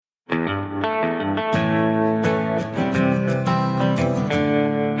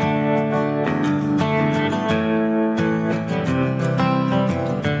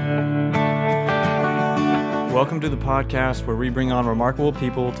Welcome to the podcast where we bring on remarkable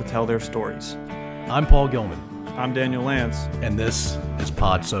people to tell their stories. I'm Paul Gilman. I'm Daniel Lance. And this is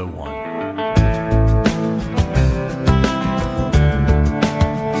Pod So One.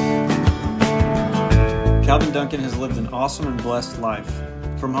 Calvin Duncan has lived an awesome and blessed life.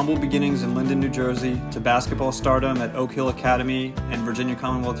 From humble beginnings in Linden, New Jersey, to basketball stardom at Oak Hill Academy and Virginia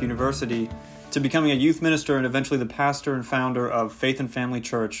Commonwealth University, to becoming a youth minister and eventually the pastor and founder of Faith and Family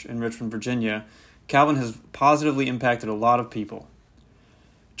Church in Richmond, Virginia, Calvin has positively impacted a lot of people.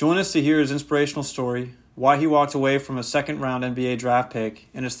 Join us to hear his inspirational story, why he walked away from a second-round NBA draft pick,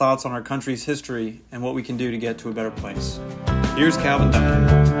 and his thoughts on our country's history and what we can do to get to a better place. Here's Calvin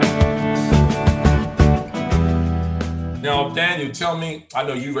Duncan. Now, Daniel, tell me, I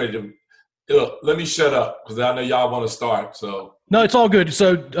know you ready to, look, let me shut up because I know y'all want to start. So no, it's all good.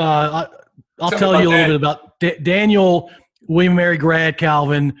 So I'll tell you a little bit about Daniel, William & Mary grad,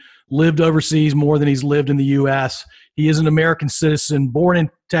 Calvin, lived overseas more than he's lived in the U.S. He is an American citizen, born in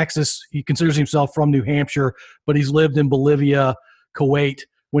Texas. He considers himself from New Hampshire, but he's lived in Bolivia, Kuwait,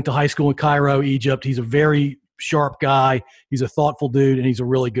 went to high school in Cairo, Egypt. He's a very sharp guy. He's a thoughtful dude, and he's a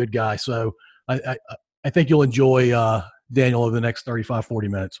really good guy. So I think you'll enjoy Daniel over the next 35, 40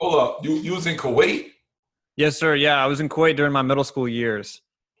 minutes. Hold up. You was in Kuwait? Yes, sir. Yeah, I was in Kuwait during my middle school years.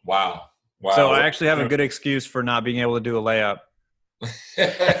 Wow. So I actually have a good excuse for not being able to do a layup.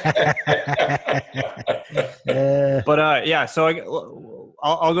 But yeah, so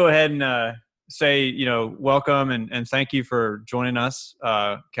I'll go ahead and say, welcome and thank you for joining us,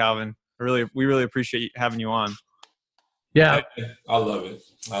 Calvin. We really appreciate having you on. Yeah, I love it.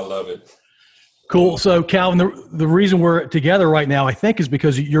 Cool. So, Calvin, the reason we're together right now, I think, is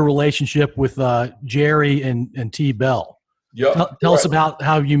because of your relationship with Jerry and T. Bell. Yep. Tell us about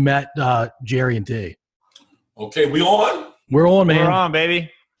how you met Jerry and T. Okay, we on? We're on, man. We're on,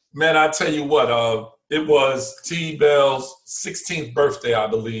 baby. Man, I tell you what, it was T. Bell's 16th birthday, I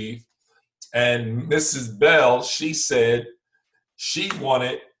believe. And Mrs. Bell, she said she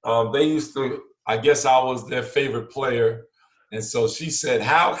wanted, they used to, I guess I was their favorite player. And so she said,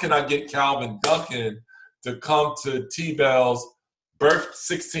 how can I get Calvin Duncan to come to T. Bell's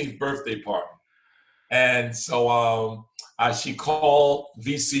 16th birthday party? And so she called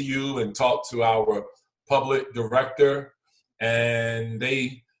VCU and talked to our public director, and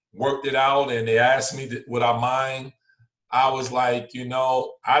they worked it out, and they asked me, would I mind? I was like,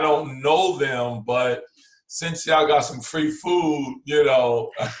 I don't know them, but since y'all got some free food,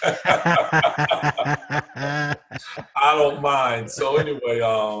 I don't mind. So anyway,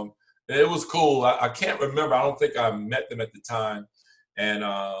 it was cool. I can't remember. I don't think I met them at the time. And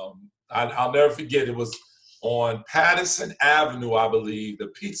I'll never forget, it was on Patterson Avenue, I believe, the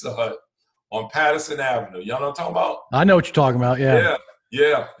Pizza Hut on Patterson Avenue. Y'all know what I'm talking about? I know what you're talking about, yeah.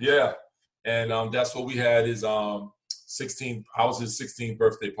 Yeah. And that's what we had is I was his 16th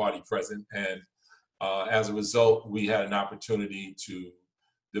birthday party present. And as a result, we had an opportunity to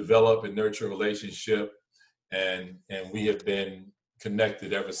develop and nurture a relationship, and we have been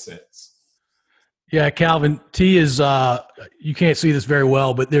connected ever since. Yeah, Calvin, T is, you can't see this very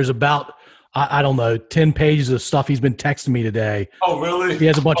well, but there's about, I don't know, 10 pages of stuff he's been texting me today. Oh, really? He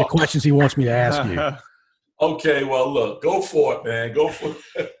has a bunch of questions he wants me to ask you. Okay, well, look, go for it, man. Go for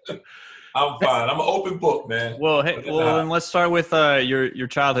it. I'm fine. I'm an open book, man. Well, then let's start with your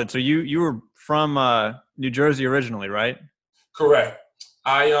childhood. So you were from New Jersey originally, right? Correct.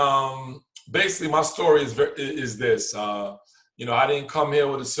 I basically my story is this. I didn't come here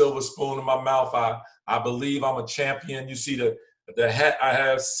with a silver spoon in my mouth. I believe I'm a champion. You see the hat I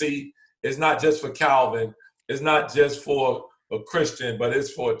have. See, it's not just for Calvin. It's not just for a Christian, but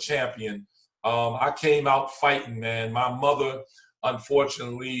it's for a champion. I came out fighting, man. My mother,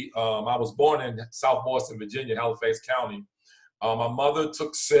 unfortunately, I was born in South Boston, Virginia, Halifax County. My mother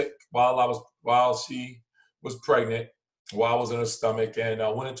took sick while she was pregnant, while I was in her stomach, and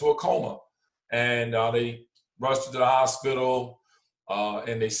went into a coma. And they rushed her to the hospital,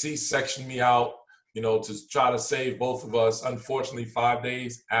 and they C-sectioned me out, to try to save both of us. Unfortunately, 5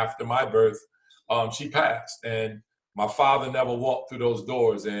 days after my birth, she passed, and my father never walked through those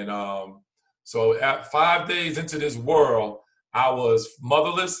doors. And so at 5 days into this world, I was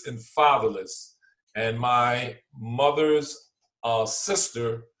motherless and fatherless. And my mother's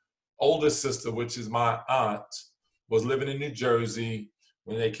sister, oldest sister, which is my aunt, was living in New Jersey.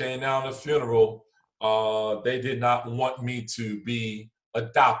 When they came down to the funeral, they did not want me to be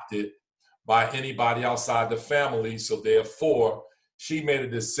adopted by anybody outside the family. So therefore, she made a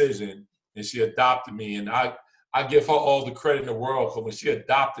decision and she adopted me. And I give her all the credit in the world, because when she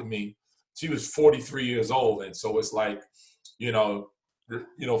adopted me, she was 43 years old. And so it's like,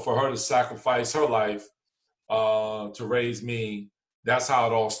 for her to sacrifice her life to raise me. That's how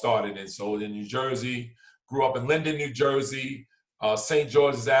it all started. And so in New Jersey, grew up in Linden, New Jersey, St.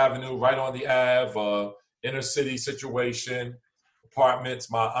 George's Avenue, right on the Ave, inner city situation, apartments.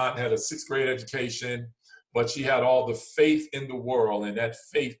 My aunt had a 6th grade education, but she had all the faith in the world, and that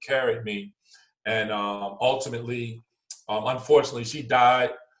faith carried me. And ultimately, unfortunately, she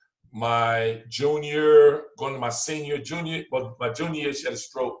died my junior, going to my junior year, she had a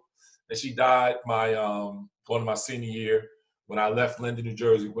stroke, and she died my going to my senior year when I left Linden, New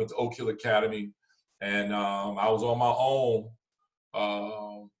Jersey, went to Oak Hill Academy, and I was on my own.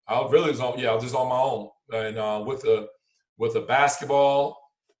 I was just on my own, and with a basketball,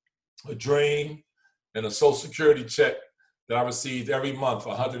 a dream, and a Social Security check that I received every month,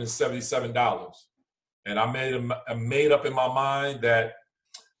 $177. And I made up in my mind that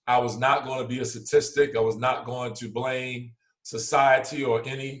I was not going to be a statistic. I was not going to blame society or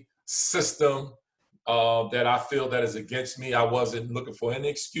any system that I feel that is against me. I wasn't looking for any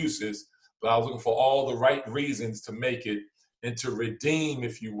excuses, but I was looking for all the right reasons to make it and to redeem,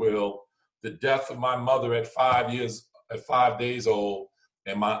 if you will, the death of my mother at 5 days old,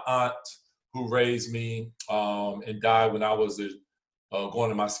 and my aunt who raised me and died when I was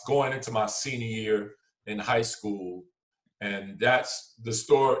going into my senior year in high school. And that's the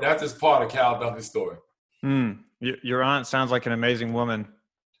story. That is part of Cal Duncan's story. Your aunt sounds like an amazing woman.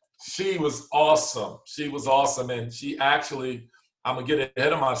 She was awesome. And she actually, I'm going to get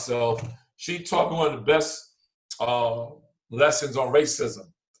ahead of myself, she taught me one of the best lessons on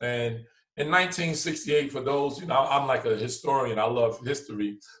racism. And in 1968, for those, I'm like a historian. I love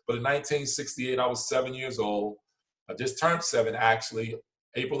history. But in 1968, I was 7 years old. I just turned 7, actually,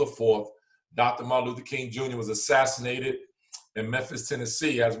 April the 4th. Dr. Martin Luther King Jr. was assassinated in Memphis,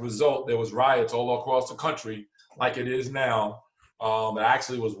 Tennessee. As a result, there was riots all across the country like it is now. It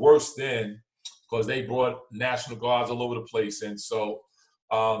actually was worse then because they brought National Guards all over the place. And so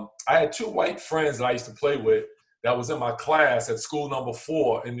I had 2 white friends that I used to play with that was in my class at school number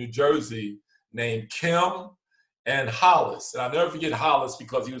 4 in New Jersey named Kim and Hollis. And I'll never forget Hollis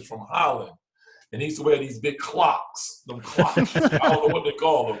because he was from Holland. And he used to wear these big clocks, them clocks. I don't know what they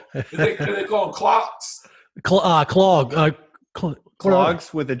call them. Do they call them clocks? Clogs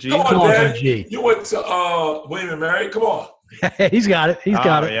with a G? Come on, Dan. You went to William & Mary? Come on. He's got it. He's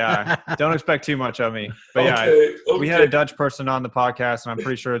got it. Yeah. Don't expect too much of me. But okay. We had a Dutch person on the podcast, and I'm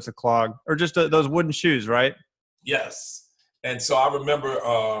pretty sure it's a clog. Or just those wooden shoes, right? Yes. And so I remember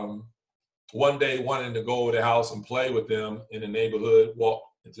one day wanting to go to the house and play with them in the neighborhood, walk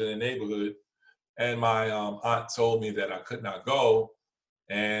into the neighborhood. And my aunt told me that I could not go.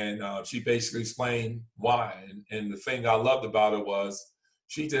 And she basically explained why. And the thing I loved about it was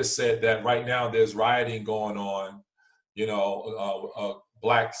she just said that right now there's rioting going on,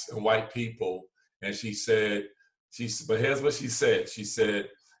 blacks and white people. And she said, but here's what she said. She said,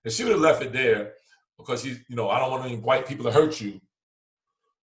 and she would have left it there because I don't want any white people to hurt you.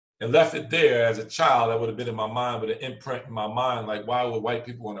 And left it there as a child, that would have been in my mind, with an imprint in my mind, like, why would white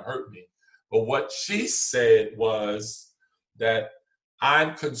people want to hurt me? But what she said was that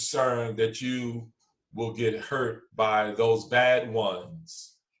I'm concerned that you will get hurt by those bad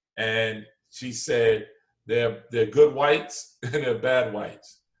ones. And she said, they're good whites and they're bad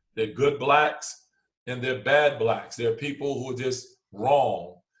whites. They're good blacks and they're bad blacks. They're people who are just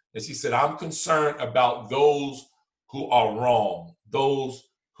wrong. And she said, I'm concerned about those who are wrong, those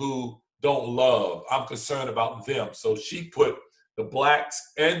who don't love. I'm concerned about them. So she put the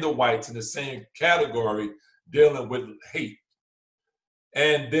blacks and the whites in the same category, dealing with hate.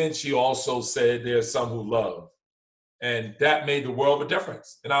 And then she also said there's some who love. And that made the world a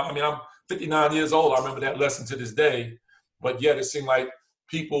difference. And I'm 59 years old. I remember that lesson to this day. But yet it seemed like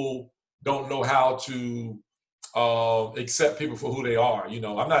people don't know how to accept people for who they are.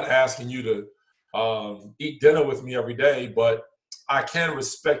 I'm not asking you to eat dinner with me every day, but I can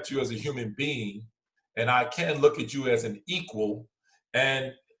respect you as a human being. And I can look at you as an equal.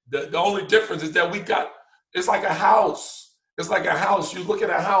 And the only difference is that it's like a house. It's like a house. You look at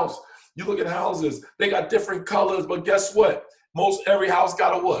a house. You look at houses. They got different colors, but guess what? Most every house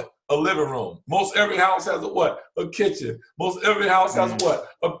got a what? A living room. Most every house has a what? A kitchen. Most every house has what?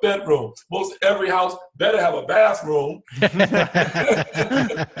 A bedroom. Most every house better have a bathroom.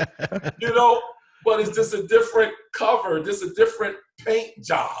 But it's just a different cover, just a different paint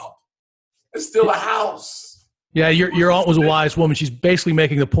job. It's still a house. Yeah, your aunt was a wise woman. She's basically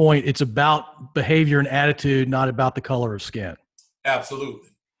making the point, it's about behavior and attitude, not about the color of skin. Absolutely.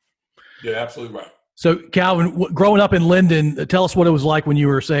 Yeah, absolutely right. So, Calvin, growing up in Linden, tell us what it was like when you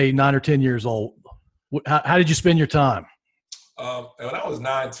were, say, 9 or 10 years old. How did you spend your time? When I was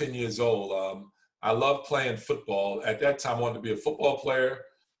 9, 10 years old, I loved playing football. At that time, I wanted to be a football player,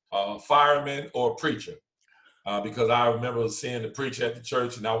 fireman, or a preacher. Because I remember seeing the preacher at the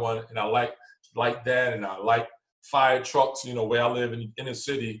church, and I like that, and I like fire trucks. You know, where I live in the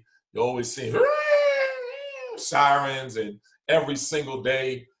city, you always see sirens, and every single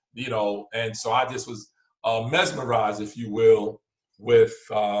day, you know, and so I just was mesmerized, if you will, with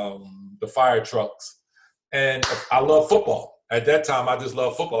the fire trucks. And I love football. At that time, I just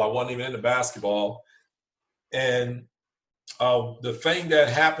loved football. I wasn't even into basketball. And the thing that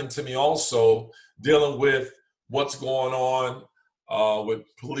happened to me also, dealing with what's going on with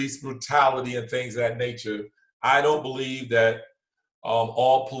police brutality and things of that nature, I don't believe that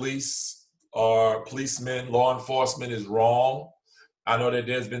all police or policemen, law enforcement is wrong. I know that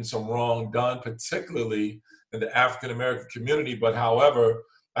there's been some wrong done, particularly in the African-American community. But however,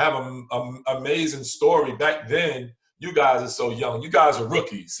 I have an amazing story. Back then, you guys are so young. You guys are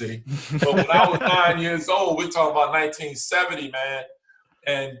rookies, see? But when I was 9 years old, we're talking about 1970, man.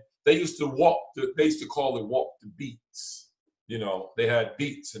 And they used to call it walk the beats. You know, they had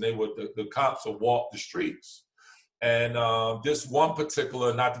beats, and the cops would walk the streets. And this one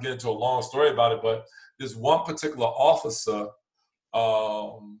particular, not to get into a long story about it, but this one particular officer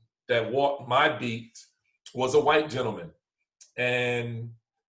that walked my beat was a white gentleman. And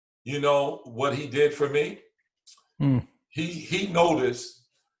you know what he did for me? He noticed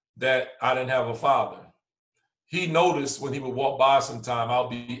that I didn't have a father. He noticed when he would walk by sometime, I'll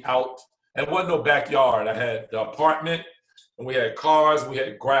be out. And there wasn't no backyard. I had the apartment, and we had cars, and we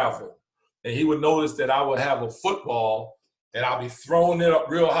had gravel. And he would notice that I would have a football, and I'll be throwing it up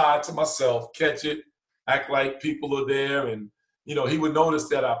real high to myself, catch it, act like people are there. And, you know, he would notice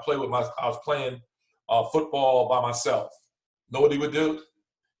that I was playing football by myself. Know what he would do?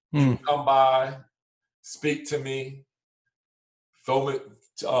 He would come by, speak to me, throw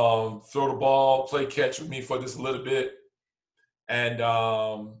the ball, play catch with me for just a little bit. And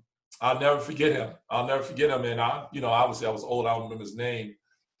I'll never forget him. And obviously I was old. I don't remember his name.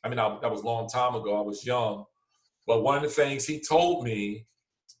 I mean, that was a long time ago. I was young. But one of the things he told me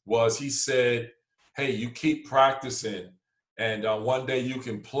was, he said, hey, you keep practicing, and one day you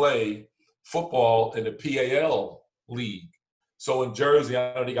can play football in the PAL league. So in Jersey,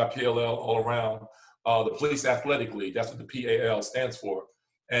 I know they got PAL all around, the Police Athletic League. That's what the PAL stands for.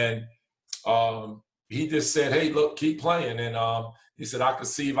 And he just said, hey, look, keep playing. And he said, I could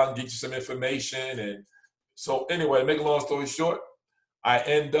see if I can get you some information. And so anyway, to make a long story short, I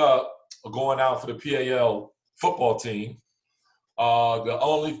end up going out for the PAL football team. The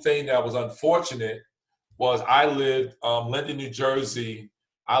only thing that was unfortunate was I lived Linden, New Jersey.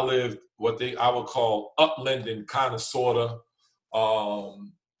 I lived what I would call up Linden, kind of, sort of.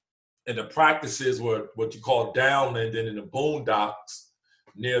 And the practices were what you call down Linden, in the boondocks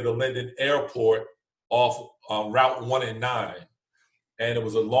near the Linden Airport off Route 1 and 9. And it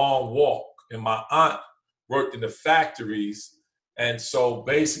was a long walk. And my aunt worked in the factories. And so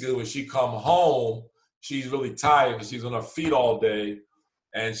basically when she come home, she's really tired because she's on her feet all day.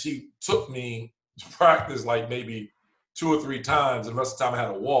 And she took me to practice like maybe 2 or 3 times. And the rest of the time I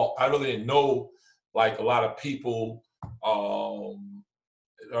had to walk. I really didn't know like a lot of people.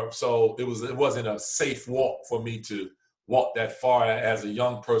 So it wasn't a safe walk for me to walk that far as a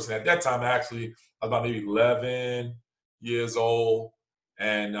young person. At that time, I was about maybe 11 years old.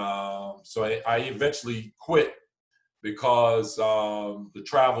 And so I eventually quit because the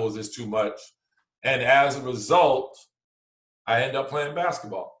travel was just too much. And as a result, I ended up playing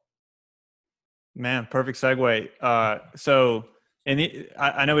basketball. Man, perfect segue. I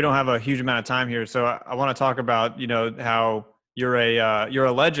know we don't have a huge amount of time here, so I want to talk about, you know, how you're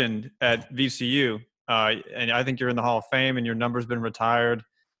a legend at VCU, and I think you're in the Hall of Fame, and your number's been retired.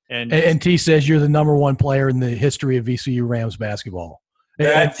 And T says you're the number 1 player in the history of VCU Rams basketball.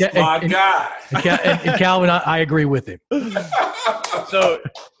 That's my guy. And Calvin, I agree with him. So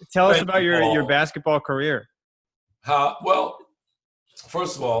tell us about your basketball career. Well,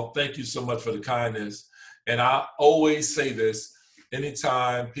 first of all, thank you so much for the kindness. And I always say this,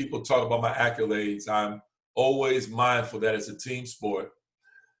 anytime people talk about my accolades, I'm always mindful that it's a team sport.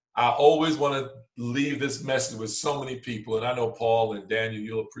 I always want to leave this message with so many people, and I know Paul and Daniel,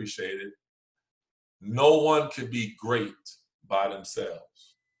 you'll appreciate it. No one can be great by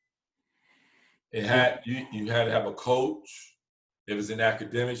themselves. You had to have a coach. If it was in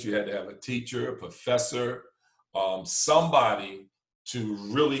academics, you had to have a teacher, a professor, somebody to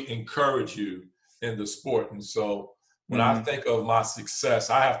really encourage you in the sport. And so when I think of my success,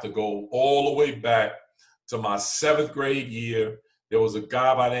 I have to go all the way back to my 7th grade year. There was a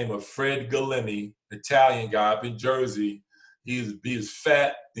guy by the name of Fred Galimi, Italian guy up in Jersey. He was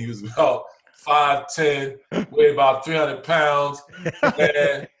fat. He was about 5'10", weigh about 300 pounds,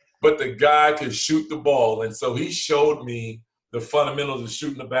 and but the guy could shoot the ball. And so he showed me the fundamentals of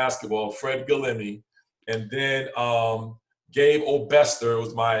shooting the basketball, Fred Galimi. And then Gabe Obester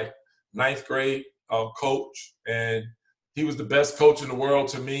was my ninth grade coach, and he was the best coach in the world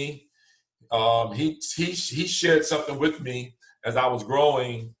to me. He shared something with me as I was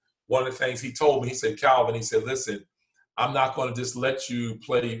growing. One of the things he told me, he said, Calvin, he said, listen, I'm not going to just let you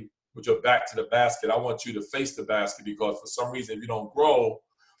play with your back to the basket. I want you to face the basket, because for some reason, if you don't grow,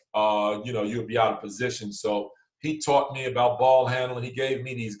 you'll be out of position. So he taught me about ball handling. He gave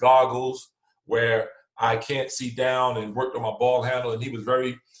me these goggles where I can't see down, and worked on my ball handle. And he was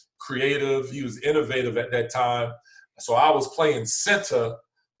very creative. He was innovative at that time. So I was playing center,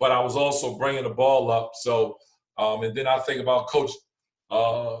 but I was also bringing the ball up. So, and then I think about Coach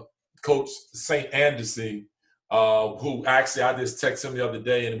St. Anderson, who actually I just texted him the other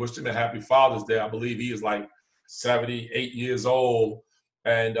day and wished him a happy Father's Day. I believe he is like 78 years old.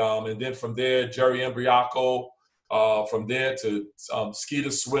 And then from there, Jerry Embriaco, from there to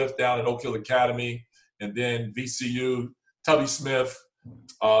Skeeter Swift down at Oak Hill Academy, and then VCU, Tubby Smith,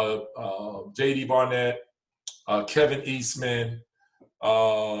 J.D. Barnett, Kevin Eastman,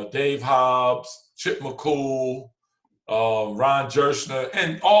 Dave Hobbs, Chip McCool, Ron Jershner,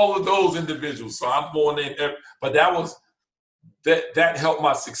 and all of those individuals. So I'm more than ever, but that helped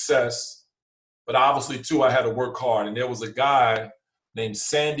my success. But obviously, too, I had to work hard. And there was a guy named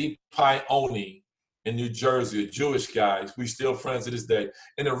Sandy Pione in New Jersey, a Jewish guy. We still friends to this day.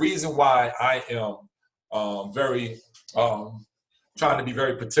 And the reason why I am very trying to be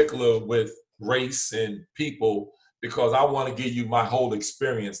very particular with race and people, because I want to give you my whole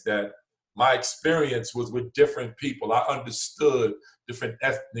experience. That my experience was with different people. I understood different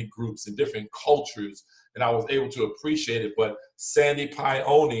ethnic groups and different cultures, and I was able to appreciate it. But Sandy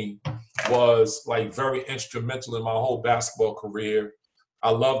Pione was like very instrumental in my whole basketball career. I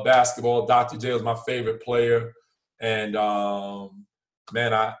love basketball. Dr. J was my favorite player. And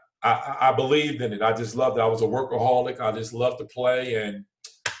man, I believed in it. I just loved it. I was a workaholic. I just loved to play, and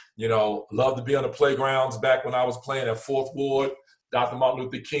loved to be on the playgrounds back when I was playing at 4th Ward, Dr. Martin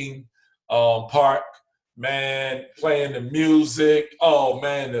Luther King Park. Man, playing the music. Oh,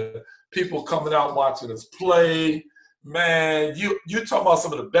 man, the people coming out watching us play. Man, you talking about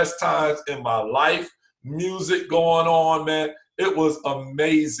some of the best times in my life. Music going on, man. It was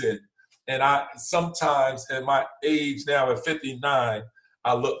amazing. And I sometimes at my age now at 59,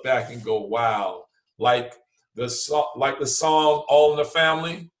 I look back and go, wow. Like the song All in the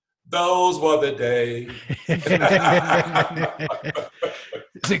Family, those were the days.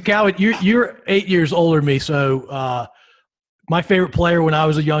 So, Calvin, you're 8 years older than me, so my favorite player when I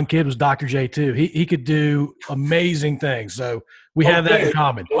was a young kid was Dr. J too. He could do amazing things. So we have that in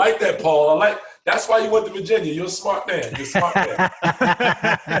common. I like that, Paul. That's why you went to Virginia. You're a smart man. You're a smart man.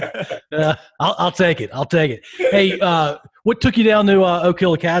 I'll take it. I'll take it. Hey, what took you down to Oak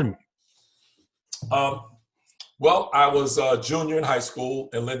Hill Academy? Well, I was a junior in high school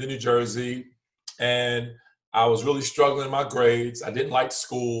in Linden, New Jersey, and I was really struggling in my grades. I didn't like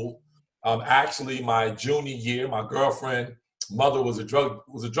school. Actually, my junior year, my girlfriend's mother was a drug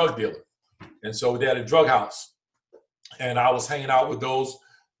dealer, and so they had a drug house, and I was hanging out with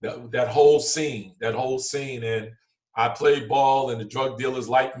that whole scene, and I played ball, and the drug dealers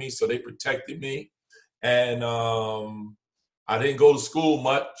liked me, so they protected me, and I didn't go to school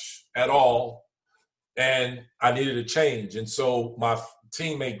much at all, and I needed a change, and so my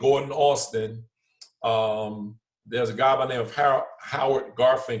teammate Gordon Austin. There's a guy by the name of Howard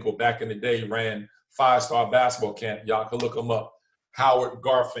Garfinkel back in the day, ran 5-star basketball camp. Y'all can look him up, Howard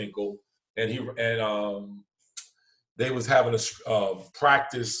Garfinkel. And they was having a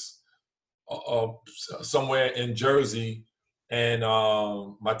practice somewhere in Jersey. And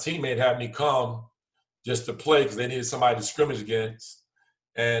my teammate had me come just to play because they needed somebody to scrimmage against.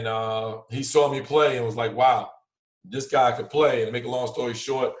 And he saw me play and was like, wow, this guy could play. And to make a long story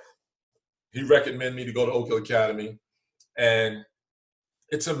short, he recommended me to go to Oak Hill Academy. And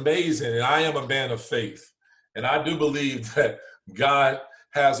it's amazing. And I am a man of faith. And I do believe that God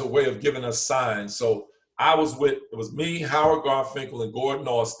has a way of giving us signs. So it was me, Howard Garfinkel, and Gordon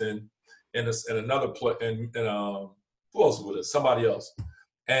Austin, and another player, and who else was with us? Somebody else.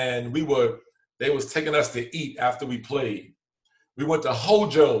 And they was taking us to eat after we played. We went to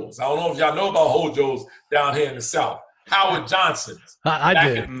Hojo's. I don't know if y'all know about Hojo's down here in the South. Howard Johnson's. I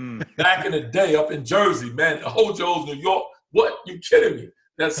did. Back in the day up in Jersey, man, Hojo's, New York. What? You kidding me?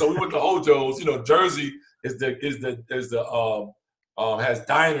 So we went to Hojo's. Jersey has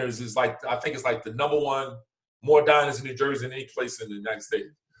diners. It's like, I think it's like the number one, more diners in New Jersey than any place in the United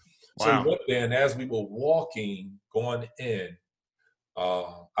States. So we went there, and as we were walking, going in,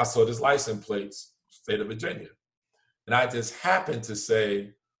 I saw this license plates, state of Virginia. And I just happened to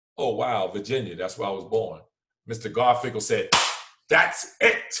say, oh, wow, Virginia, that's where I was born. Mr. Garfinkel said, that's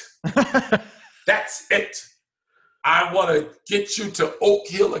it. That's it. I want to get you to Oak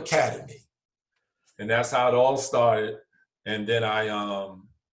Hill Academy. And that's how it all started. And then I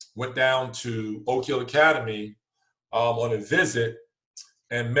went down to Oak Hill Academy on a visit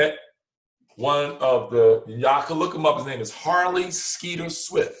and met one of the, y'all can look him up, his name is Harley Skeeter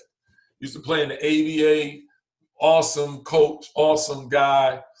Swift. Used to play in the ABA, awesome coach, awesome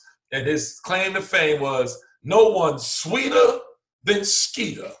guy. And his claim to fame was, no one's sweeter than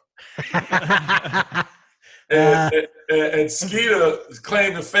Skeeter. And Skeeter's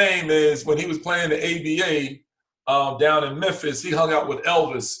claim to fame is when he was playing the ABA down in Memphis, he hung out with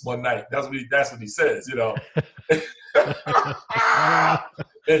Elvis one night. That's what he says, you know.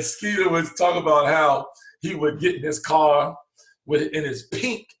 And Skeeter was talking about how he would get in his car in his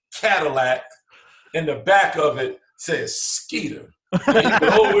pink Cadillac. In the back of it says Skeeter. And he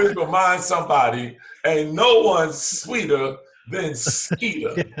would always remind somebody, ain't no one sweeter than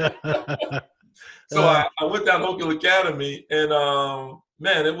Skeeter. So I went down to Oak Hill Academy, and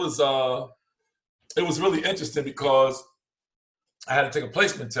man, it was really interesting because I had to take a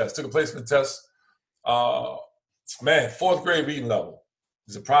placement test. Took a placement test, fourth grade reading level.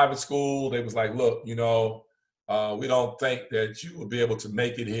 It's a private school. They was like, look, you know, we don't think that you will be able to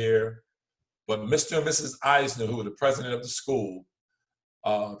make it here. But Mr. and Mrs. Eisner, who were the president of the school,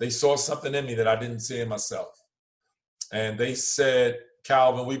 they saw something in me that I didn't see in myself. And they said,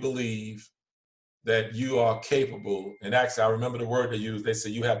 Calvin, we believe that you are capable. And actually, I remember the word they used. They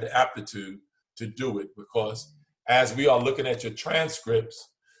said you have the aptitude to do it, because as we are looking at your transcripts,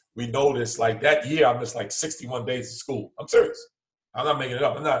 we noticed like that year I missed like 61 days of school. I'm serious. I'm not making it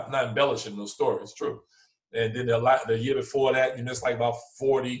up. I'm not embellishing those stories. It's true. And then the year before that, you missed like about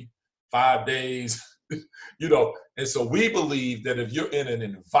 45 days, you know. And so we believe that if you're in an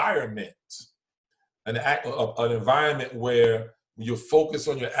environment, an environment where you're focused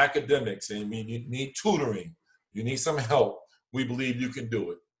on your academics and you need tutoring, you need some help, we believe you can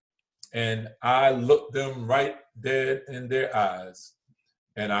do it. And I looked them right dead in their eyes,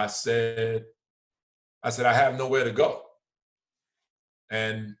 and I said, I have nowhere to go.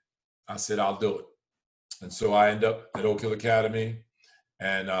 And I said, I'll do it. And so I ended up at Oak Hill Academy,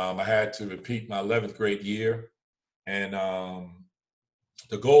 and I had to repeat my 11th grade year. And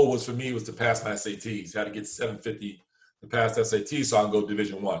the goal was for me was to pass my SATs. I had to get 750 to pass the SAT so I can go to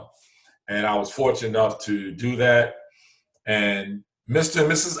Division I. And I was fortunate enough to do that. And Mr.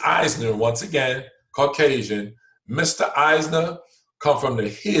 and Mrs. Eisner, once again, Caucasian, Mr. Eisner come from the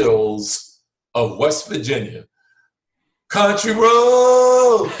hills of West Virginia. Country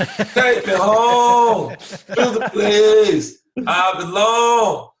road, take me home to the place I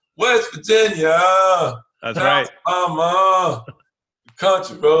belong, West Virginia. That's right. Mama,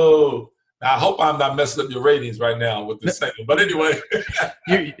 country road. I hope I'm not messing up your ratings right now with this segment. But anyway.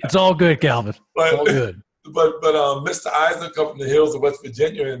 It's all good, Calvin. It's all good. But Mr. Eisner come from the hills of West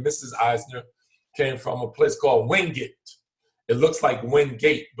Virginia, and Mrs. Eisner came from a place called Wingate. It looks like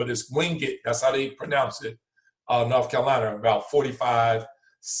Wingate, but it's Wingate. That's how they pronounce it. North Carolina, about 45,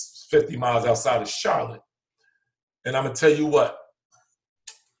 50 miles outside of Charlotte. And I'm going to tell you what,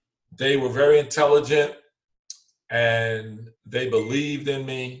 they were very intelligent, and they believed in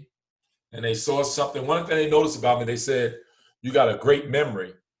me, and they saw something. One thing they noticed about me, they said, you got a great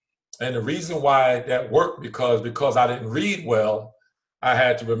memory. And the reason why that worked, because I didn't read well, I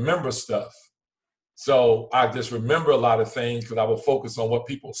had to remember stuff. So I just remember a lot of things because I would focus on what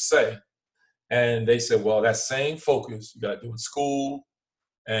people say. And they said, well, that same focus you got to do in school.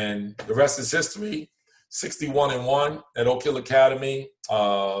 And the rest is history. 61-1 at Oak Hill Academy.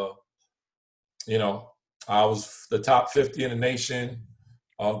 You know, I was the top 50 in the nation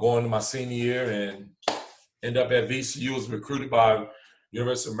going to my senior year, and ended up at VCU. Was recruited by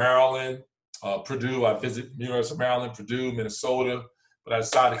University of Maryland, Purdue. I visited University of Maryland, Purdue, Minnesota, but I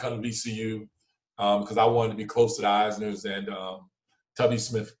decided to come to VCU because I wanted to be close to the Eisners, and Tubby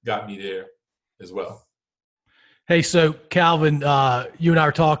Smith got me there as well. Hey, so Calvin, you and I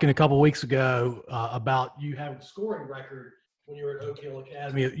were talking a couple of weeks ago about you having a scoring record when you were at Oak Hill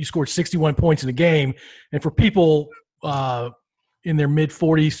Academy. You scored 61 points in a game, and for people in their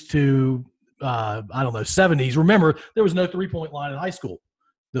mid-40s to 70s, remember there was no three-point line in high school.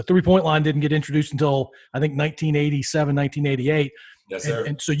 The three-point line didn't get introduced until I think 1987, 1988. Yes, sir.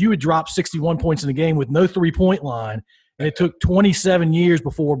 And so you had dropped 61 points in a game with no three-point line. And it took 27 years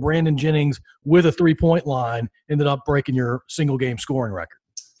before Brandon Jennings, with a three-point line, ended up breaking your single-game scoring record.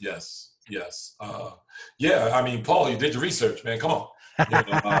 Yes. Yeah, I mean, Paul, you did your research, man. Come on.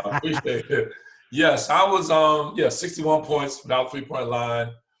 I appreciate it. Yes, I was 61 points without 3-point line.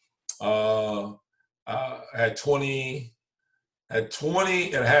 Had 20 at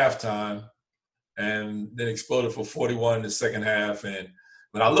halftime, and then exploded for 41 in the second half. And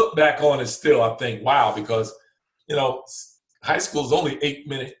when I look back on it still, I think, wow, because, high school is only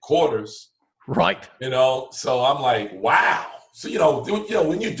 8-minute quarters. Right. So I'm like, wow. So,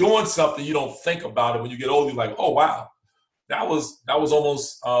 when you're doing something, you don't think about it. When you get older, you're like, oh, wow, that was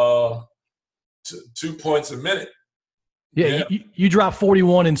almost 2 points a minute. Yeah. You dropped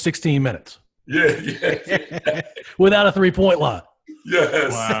 41 in 16 minutes. Yeah. Without a 3-point line.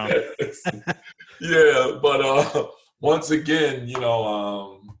 Yes. Wow. Yes. Yeah. But once again,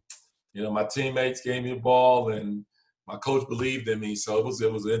 my teammates gave me the ball and my coach believed in me. So it was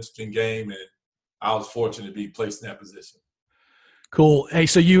an interesting game, and I was fortunate to be placed in that position. Cool. Hey,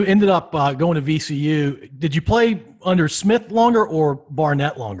 so you ended up going to VCU. Did you play under Smith longer or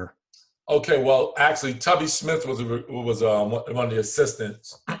Barnett longer? Okay, well, actually, Tubby Smith was one of the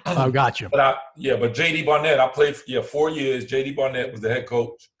assistants. Oh, gotcha. But J.D. Barnett, I played 4 years. J.D. Barnett was the head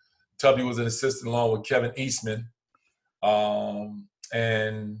coach. Tubby was an assistant along with Kevin Eastman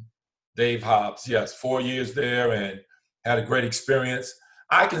and Dave Hobbs. Yes, 4 years there and had a great experience.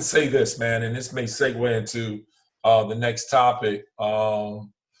 I can say this, man, and this may segue into the next topic,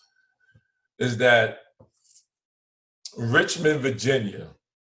 is that Richmond, Virginia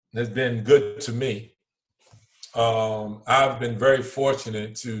has been good to me. I've been very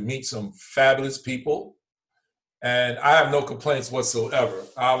fortunate to meet some fabulous people, and I have no complaints whatsoever.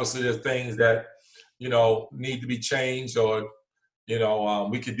 Obviously, there's things that, need to be changed, or,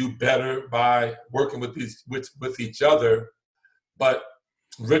 we could do better by working with each other. But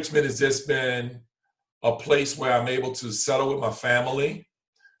Richmond has just been a place where I'm able to settle with my family,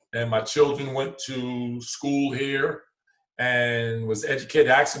 and my children went to school here and was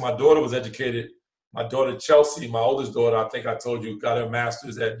educated. Actually, my daughter was educated. My daughter, Chelsea, my oldest daughter, I think I told you, got her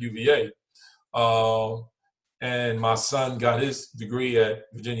master's at UVA. And my son got his degree at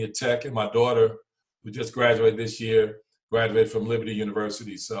Virginia Tech, and my daughter, who just graduated this year, graduated from Liberty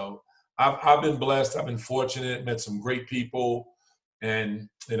University. So I've been blessed. I've been fortunate, met some great people, and,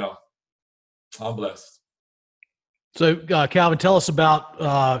 I'm blessed. So, Calvin, tell us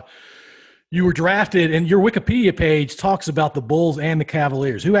about you were drafted, and your Wikipedia page talks about the Bulls and the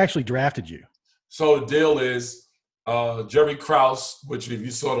Cavaliers. Who actually drafted you? So the deal is Jerry Krause, which if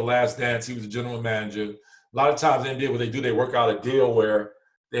you saw The Last Dance, he was the general manager. A lot of times in NBA, what they do, they work out a deal where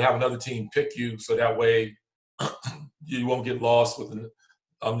they have another team pick you, so that way you won't get lost with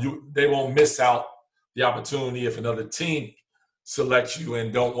they won't miss out the opportunity if another team selects you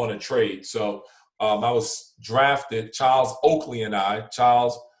and don't want to trade. So I was drafted. Charles Oakley and I.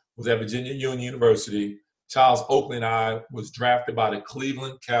 Charles was at Virginia Union University. Charles Oakley and I was drafted by the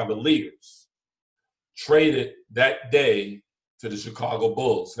Cleveland Cavaliers. Traded that day to the Chicago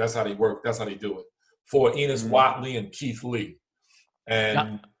Bulls. That's how they work. That's how they do it. For Enos Watley and Keith Lee.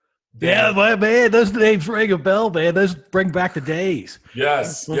 And man, those names ring a bell, man. Those bring back the days.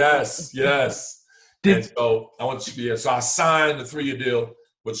 Yes. And so I went to so I signed the 3-year deal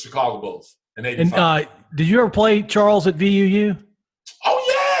with the Chicago Bulls in '85. And did you ever play Charles at VUU?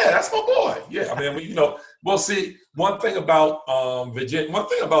 Oh yeah, that's my boy. Yeah, I mean, well, see, one thing about Virginia,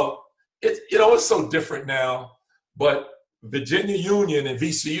 it's so different now, but Virginia Union and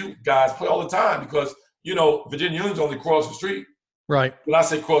VCU guys play all the time because, Virginia Union's only across the street. Right. When I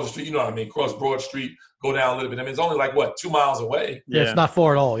say cross the street, you know what I mean? Cross Broad Street, go down a little bit. I mean, it's only 2 miles away. Yeah, it's not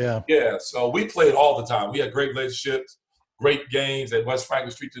far at all, yeah. Yeah, so we played all the time. We had great relationships, great games at West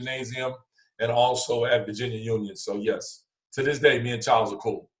Franklin Street Gymnasium, and also at Virginia Union. So, yes, to this day, me and Charles are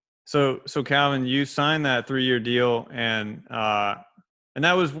cool. So Calvin, you signed that 3-year deal, and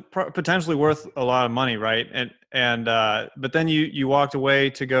that was potentially worth a lot of money, right? But then you walked away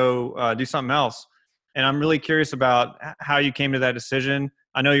to go do something else. And I'm really curious about how you came to that decision.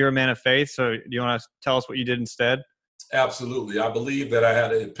 I know you're a man of faith, so do you want to tell us what you did instead? Absolutely. I believe that I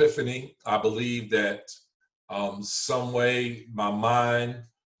had an epiphany. I believe that some way my mind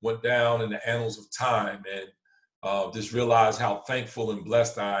went down in the annals of time and just realized how thankful and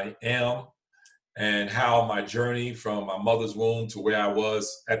blessed I am and how my journey from my mother's womb to where I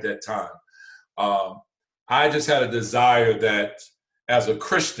was at that time. I just had a desire that as a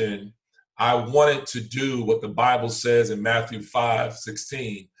Christian, I wanted to do what the Bible says in Matthew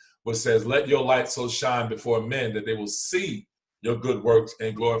 5:16, which says, let your light so shine before men that they will see your good works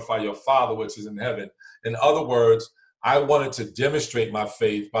and glorify your Father which is in heaven. In other words, I wanted to demonstrate my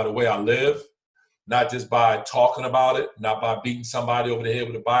faith by the way I live, not just by talking about it, not by beating somebody over the head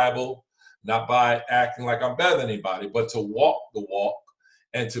with the Bible, not by acting like I'm better than anybody, but to walk the walk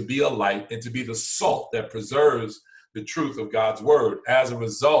and to be a light and to be the salt that preserves the truth of God's word. As a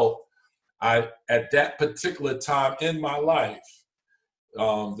result, at that particular time in my life,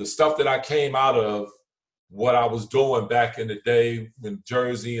 the stuff that I came out of, what I was doing back in the day in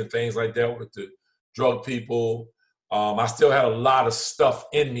Jersey and things like that with the drug people, I still had a lot of stuff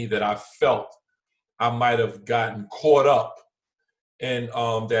in me that I felt I might have gotten caught up in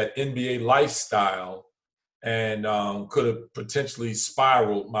that NBA lifestyle and could have potentially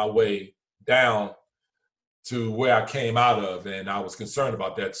spiraled my way down to where I came out of, and I was concerned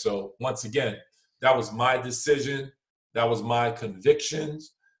about that. So once again, that was my decision. That was my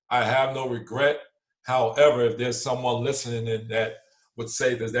convictions. I have no regret. However, if there's someone listening that would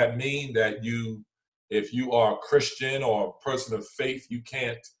say, does that mean that if you are a Christian or a person of faith, you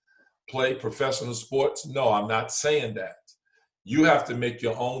can't play professional sports? No, I'm not saying that. You have to make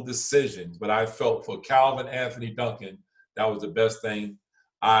your own decisions. But I felt for Calvin Anthony Duncan, that was the best thing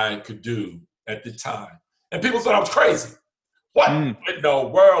I could do at the time. And people thought I was crazy. What in the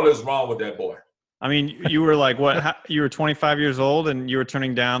world is wrong with that boy? I mean, you were like, what? You were 25 years old and you were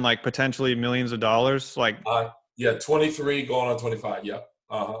turning down like potentially millions of dollars? Like, 23 going on 25. Yeah.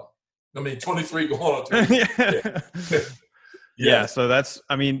 23 going on 25. Yeah. So that's,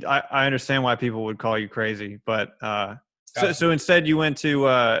 I mean, I understand why people would call you crazy, but so instead you went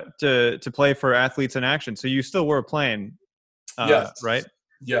to play for Athletes in Action. So you still were playing, yes. Right?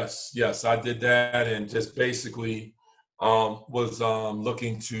 Yes. I did that and just basically was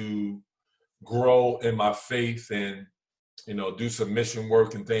looking to grow in my faith and, do some mission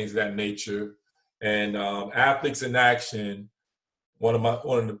work and things of that nature. And Athletes in Action, one of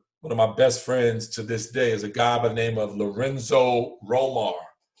my best friends to this day is a guy by the name of Lorenzo Romar.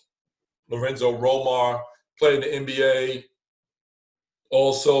 Lorenzo Romar played in the NBA,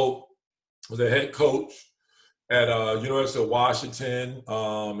 also was a head coach at University of Washington,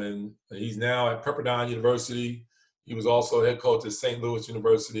 and he's now at Pepperdine University. He was also head coach at St. Louis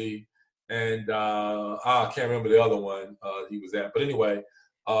University, and I can't remember the other one he was at. But anyway,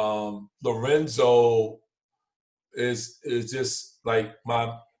 Lorenzo is just like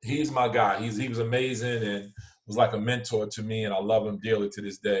he's my guy. He was amazing and was like a mentor to me, and I love him dearly to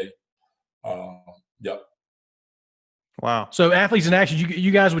this day. Yep. Wow. So Athletes in Action,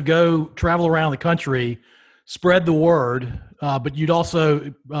 you guys would go travel around the country, spread the word, but you'd also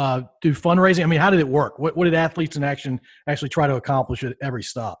do fundraising. I mean, how did it work? What did Athletes in Action actually try to accomplish at every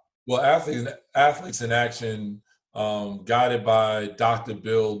stop? Well, Athletes in Action, guided by Dr.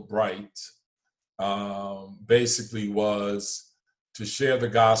 Bill Bright, basically was to share the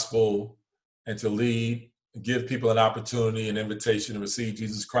gospel and to lead, give people an opportunity, an invitation to receive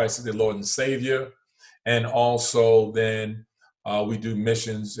Jesus Christ as their Lord and Savior. And also then we do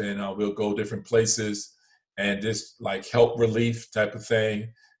missions and we'll go different places and just like help relief type of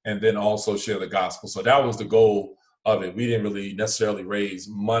thing. And then also share the gospel. So that was the goal of it. We didn't really necessarily raise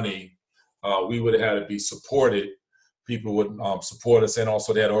money. We would have had to be supported. People would support us. And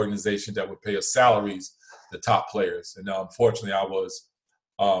also they had organizations that would pay us salaries, the top players. And unfortunately I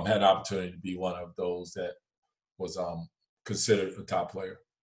had an opportunity to be one of those that was considered a top player.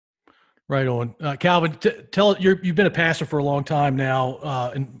 Right on. Calvin, you've been a pastor for a long time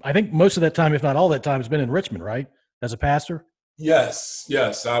now, and I think most of that time, if not all that time, has been in Richmond, right, as a pastor? Yes.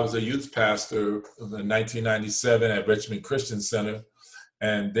 I was a youth pastor in 1997 at Richmond Christian Center.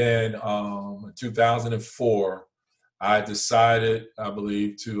 And then in 2004, I decided,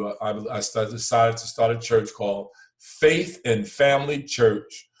 decided to start a church called Faith and Family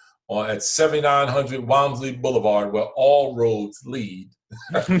Church at 7900 Walmsley Boulevard, where all roads lead.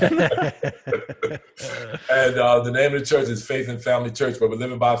 And the name of the church is Faith and Family Church, where we're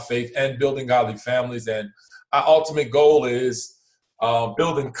living by faith and building godly families. And our ultimate goal is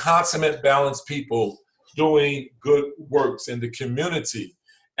building consummate, balanced people doing good works in the community.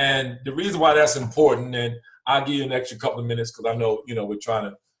 And the reason why that's important, and I'll give you an extra couple of minutes because I know, we're trying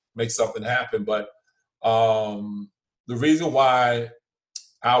to make something happen, but the reason why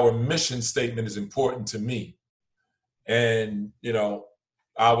our mission statement is important to me, and,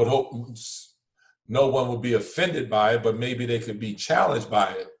 I would hope no one would be offended by it, but maybe they could be challenged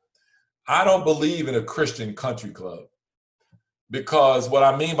by it. I don't believe in a Christian country club, because what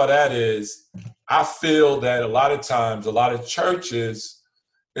I mean by that is I feel that a lot of times, a lot of churches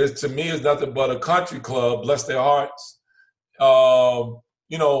to me is nothing but a country club, bless their hearts.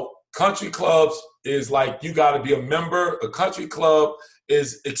 Country clubs is like you got to be a member. A country club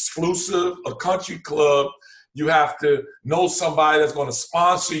is exclusive. A country club, you have to know somebody that's going to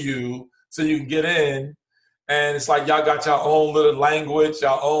sponsor you so you can get in. And it's like y'all got your own little language,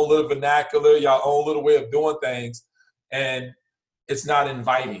 your own little vernacular, your own little way of doing things, and it's not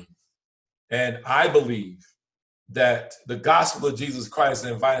inviting. And I believe that the gospel of Jesus Christ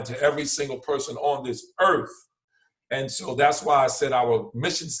is invited to every single person on this earth. And so that's why I said our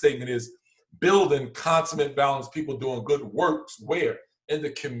mission statement is building consummate, balanced people doing good works. Where? In the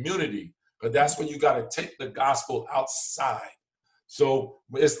community. But that's when you got to take the gospel outside. So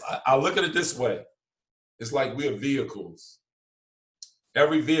I look at it this way. It's like we're vehicles.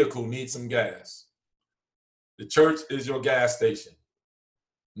 Every vehicle needs some gas. The church is your gas station.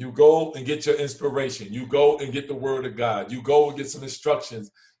 You go and get your inspiration. You go and get the word of God. You go and get some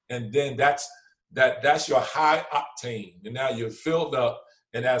instructions. And then that's your high octane. And now you're filled up.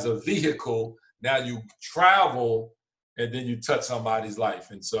 And as a vehicle, now you travel and then you touch somebody's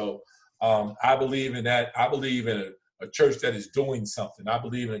life. And so I believe in that. I believe in a church that is doing something. I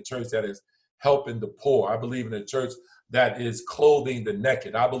believe in a church that is helping the poor. I believe in a church that is clothing the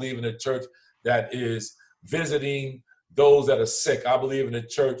naked. I believe in a church that is visiting those that are sick. I believe in a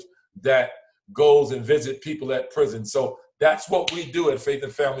church that goes and visit people at prison. So that's what we do at Faith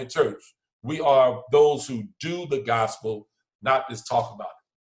and Family Church. We are those who do the gospel, not just talk about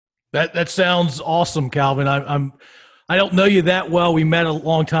it. That sounds awesome, Calvin. I don't know you that well. We met a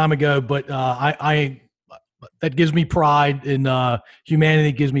long time ago, but I that gives me pride in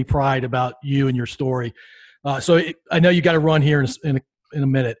humanity. Gives me pride about you and your story. I know you got to run here in a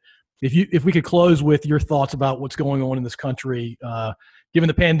minute. If we could close with your thoughts about what's going on in this country, given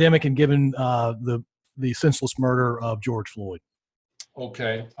the pandemic and given the senseless murder of George Floyd.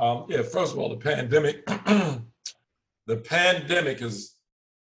 Okay. First of all, the pandemic. The pandemic is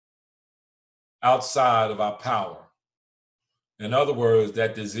outside of our power. In other words,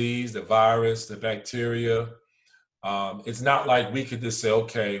 that disease, the virus, the bacteria, it's not like we could just say,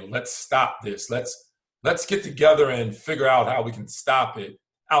 okay, let's stop this. Let's get together and figure out how we can stop it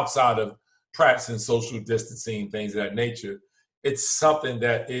outside of practicing social distancing, things of that nature. It's something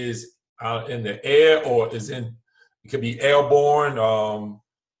that is in the air or it could be airborne,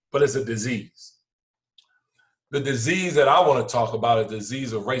 but it's a disease. The disease that I want to talk about is the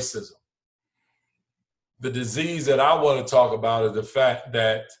disease of racism. The disease that I want to talk about is the fact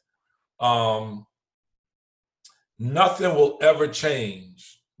that nothing will ever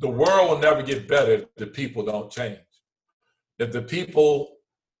change. The world will never get better if the people don't change. If the people,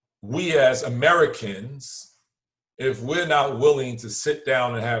 we as Americans, if we're not willing to sit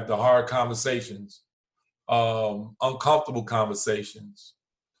down and have the hard conversations, uncomfortable conversations,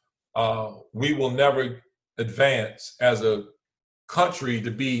 we will never advance as a country to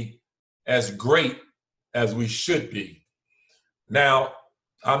be as great as we should be. Now,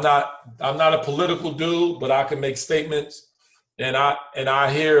 I'm not a political dude, but I can make statements. And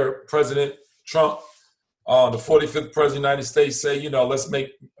I hear President Trump, the 45th president of the United States, say, let's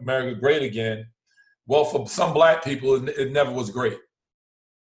make America great again. Well, for some black people, it never was great.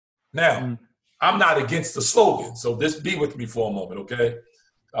 Now, I'm not against the slogan, so just be with me for a moment, okay?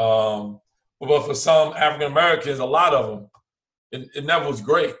 But for some African Americans, a lot of them, it never was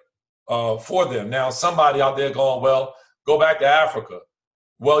great for them. Now, somebody out there going, well, go back to Africa.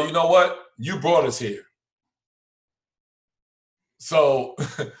 Well, you know what? You brought us here. So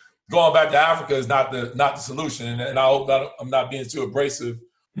going back to Africa is not the solution. And I hope that I'm not being too abrasive.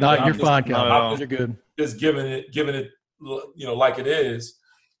 No, you're fine, Calvin. You're good. Just giving it, like it is.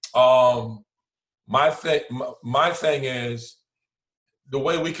 My thing is the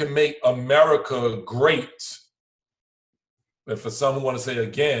way we can make America great, and for some who want to say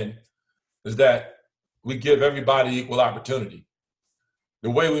again, is that we give everybody equal opportunity. The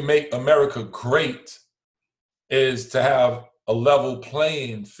way we make America great is to have a level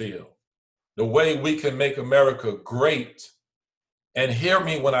playing field. The way we can make America great, and hear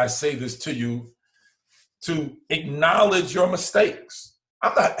me when I say this to you, to acknowledge your mistakes.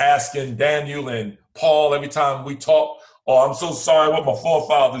 I'm not asking Daniel and Paul every time we talk, oh, I'm so sorry what my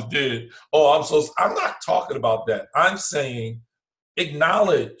forefathers did. I'm not talking about that. I'm saying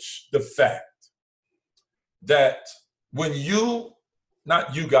acknowledge the fact that when you,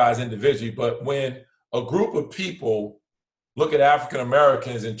 not you guys individually, but when a group of people look at African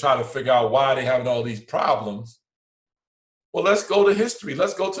Americans and try to figure out why they're having all these problems, well, let's go to history.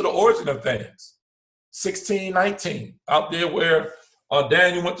 Let's go to the origin of things. 1619, out there where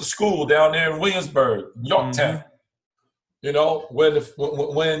Daniel went to school down there in Williamsburg, Yorktown.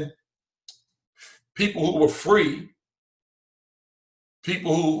 When people who were free,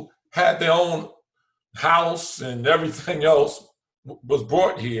 people who had their own house and everything else was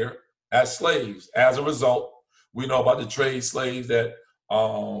brought here as slaves. As a result, we know about the trade slaves that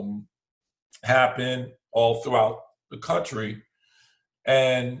happened all throughout the country,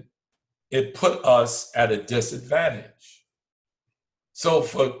 and it put us at a disadvantage. So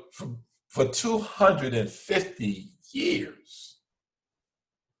for 250 years,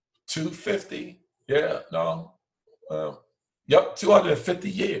 250, yeah, no, yep, 250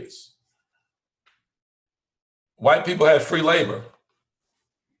 years, white people had free labor,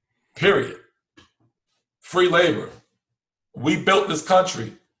 period. Free labor. We built this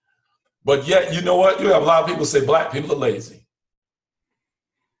country. But yet, you know what? You have a lot of people say black people are lazy.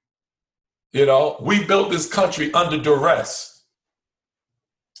 You know, we built this country under duress.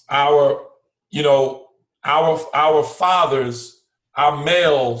 Our fathers, our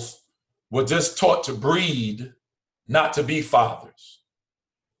males were just taught to breed, not to be fathers.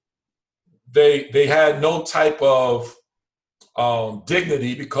 They had no type of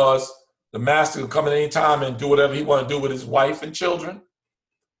dignity because the master could come at any time and do whatever he wanted to do with his wife and children.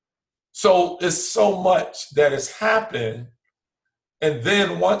 So it's so much that has happened. And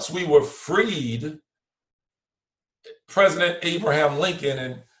then once we were freed, President Abraham Lincoln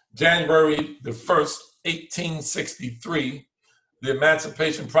in January the 1st, 1863, the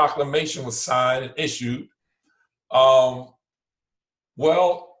Emancipation Proclamation was signed and issued.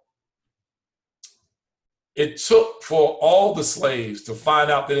 It took for all the slaves to find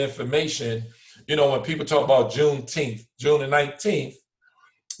out that information. You know, when people talk about Juneteenth, June the 19th,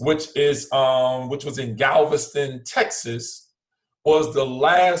 which was in Galveston, Texas, was the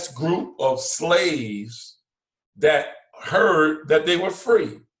last group of slaves that heard that they were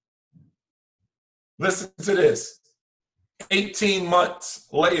free. Listen to this. 18 months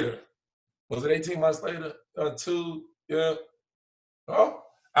later, was it 18 months later? Yeah. Oh,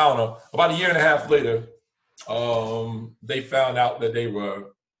 I don't know. About a year and a half later, they found out that they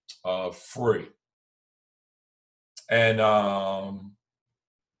were free. And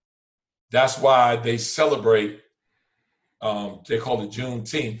that's why they celebrate, they call it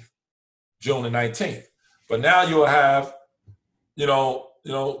Juneteenth, June the 19th. But now you'll have,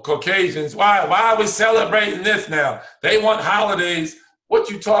 Caucasians, why are we celebrating this now? They want holidays. What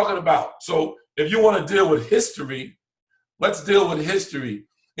you talking about? So if you want to deal with history, let's deal with history.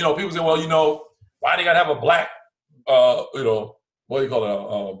 People say, well, why do you got to have a black, what do you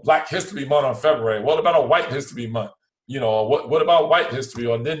call it, Black History Month on February? What about a White History Month? What about white history?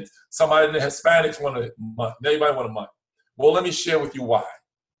 Or then somebody in the Hispanics want a month. Everybody want a month. Well, let me share with you why.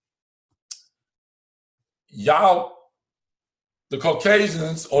 Y'all, the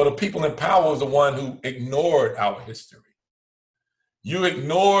Caucasians or the people in power is the one who ignored our history. You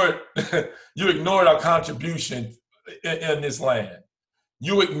ignored our contribution in this land.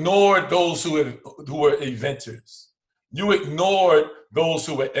 You ignored those who were inventors. You ignored those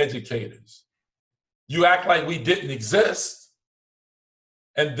who were educators. You act like we didn't exist.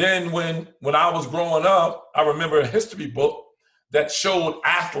 And then when I was growing up, I remember a history book that showed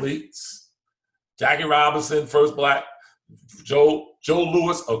athletes, Jackie Robinson, first black, Joe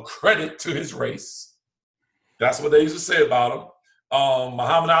Louis, a credit to his race. That's what they used to say about him.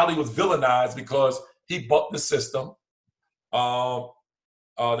 Muhammad Ali was villainized because he bucked the system.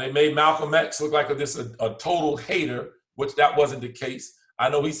 They made Malcolm X look like a total hater, which that wasn't the case. I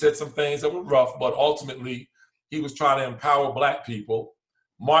know he said some things that were rough, but ultimately he was trying to empower black people.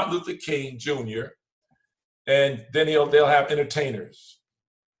 Martin Luther King Jr., and then they'll have entertainers.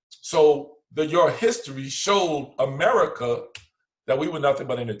 So your history showed America that we were nothing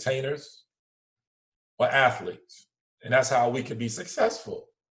but entertainers or athletes. And that's how we can be successful.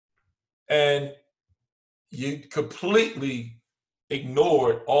 And you completely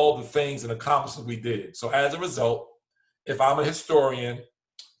ignored all the things and accomplishments we did. So as a result, if I'm a historian,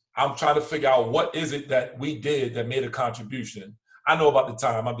 I'm trying to figure out what is it that we did that made a contribution. I know about the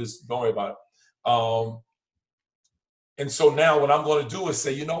time, don't worry about it. And so now what I'm going to do is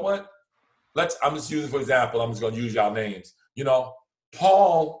say, you know what? I'm just using, for example, I'm just going to use y'all names.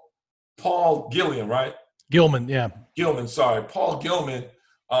 Paul Gilliam, right? Gilman, yeah. Gilman, sorry. Paul Gilman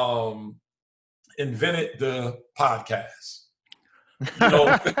invented the podcast.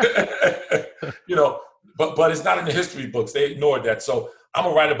 But it's not in the history books. They ignored that. So I'm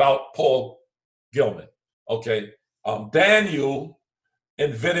going to write about Paul Gilman. Okay. Daniel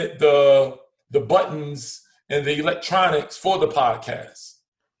invented the buttons and the electronics for the podcast.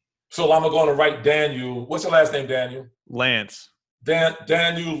 So I'm going to write Daniel. What's your last name, Daniel? Lance.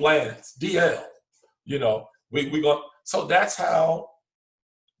 Daniel Lance, DL. We going. So that's how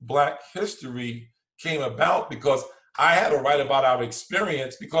Black history came about, because I had to write about our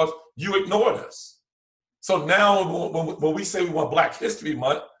experience because you ignored us. So now when we say we want Black History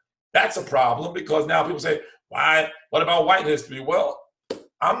Month, that's a problem, because now people say, why? What about white history? Well,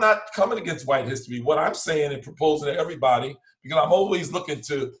 I'm not coming against white history. What I'm saying and proposing to everybody, because I'm always looking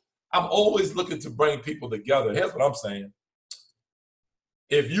to bring people together. Here's what I'm saying.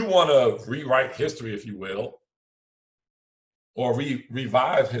 If you want to rewrite history, if you will, or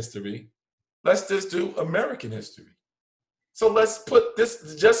revive history, let's just do American history. So let's put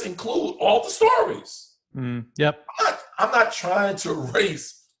this, just include all the stories. Yep. I'm not trying to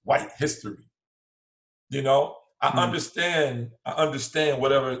erase white history. You know, I understand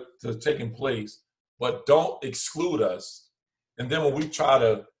whatever is taking place, but don't exclude us. And then when we try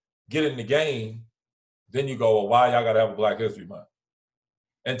to get in the game, then you go, well, why y'all got to have a Black History Month?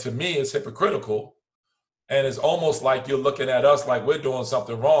 And to me, it's hypocritical. And it's almost like you're looking at us like we're doing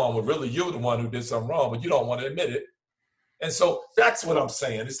something wrong, when really you're the one who did something wrong, but you don't want to admit it. And so that's what I'm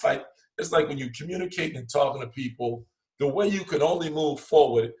saying. It's like when you communicate and talking to people, the way you can only move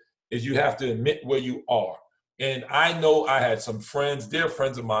forward is you have to admit where you are. And I know I had some friends, dear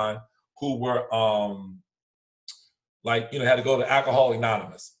friends of mine, who were had to go to Alcohol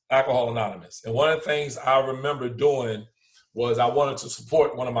Anonymous. And one of the things I remember doing was I wanted to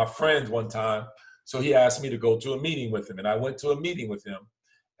support one of my friends one time. So he asked me to go to a meeting with him, and I went to a meeting with him.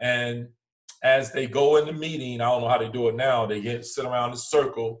 And as they go in the meeting, I don't know how they do it now, they sit around in a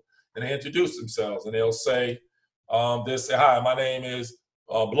circle and they introduce themselves, and they'll say, they'll say, hi, my name is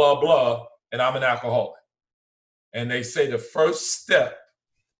blah, blah, and I'm an alcoholic. And they say the first step,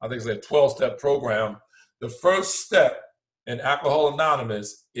 I think it's a 12-step program, the first step in Alcohol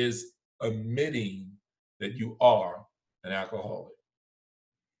Anonymous is admitting that you are an alcoholic.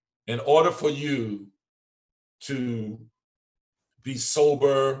 In order for you to be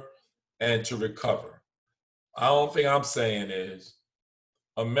sober and to recover, I don't think I'm saying is,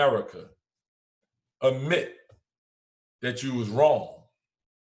 America, admit that you was wrong.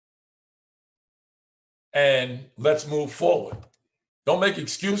 And let's move forward. Don't make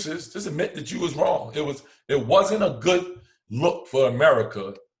excuses. Just admit that you was wrong. It wasn't a good look for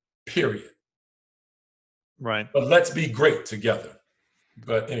America, period. Right. But let's be great together.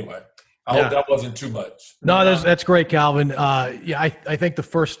 But anyway, I hope that wasn't too much. No, that's great, Calvin. I think the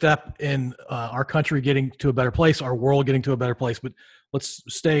first step in our country getting to a better place, our world getting to a better place, but let's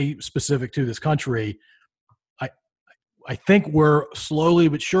stay specific to this country. I think we're slowly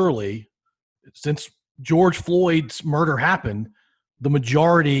but surely, since George Floyd's murder happened, the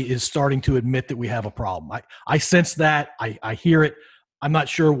majority is starting to admit that we have a problem. I sense that. I hear it. I'm not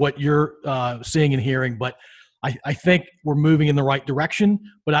sure what you're seeing and hearing, but I think we're moving in the right direction.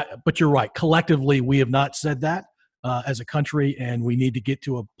 But you're right. Collectively, we have not said that as a country, and we need to get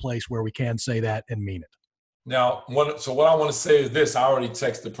to a place where we can say that and mean it. Now, so what I want to say is this. I already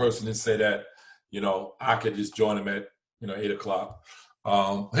texted the person and say that, I could just join them at, 8 o'clock.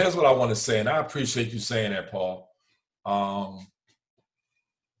 Here's what I want to say, and I appreciate you saying that, Paul.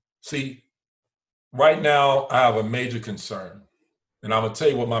 See, right now I have a major concern, and I'm going to tell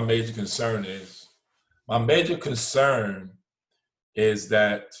you what my major concern is. My major concern is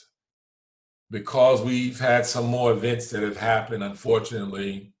that because we've had some more events that have happened,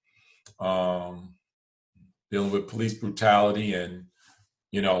 unfortunately, dealing with police brutality, and,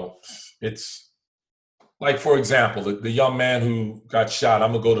 it's like, for example, the young man who got shot.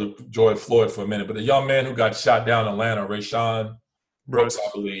 I'm going to go to George Floyd for a minute, but the young man who got shot down in Atlanta, Rayshon Brooks, I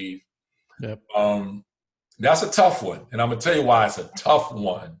believe. Yep. That's a tough one. And I'm going to tell you why it's a tough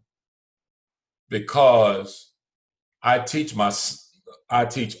one. Because I teach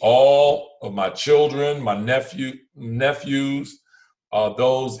all of my children, my nephews,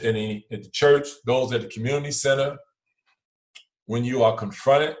 those in the church, those at the community center, when you are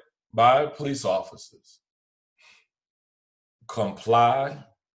confronted by police officers, comply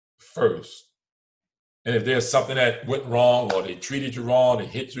first. And if there's something that went wrong, or they treated you wrong, they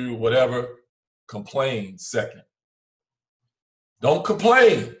hit you, whatever, complain second. Don't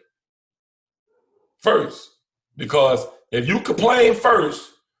complain first, because if you complain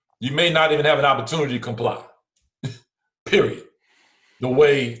first, you may not even have an opportunity to comply. Period. The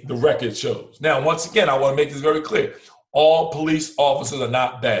way the record shows. Now, once again, I want to make this very clear. All police officers are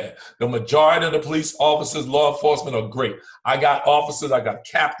not bad. The majority of the police officers, law enforcement, are great. I got officers, I got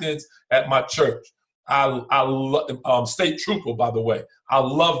captains at my church. I love state trooper, by the way. I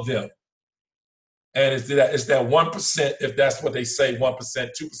love them. And it's that 1%, if that's what they say, 1%,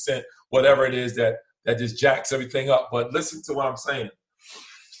 2%, whatever it is that just jacks everything up. But listen to what I'm saying.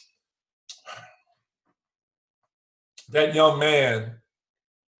 That young man,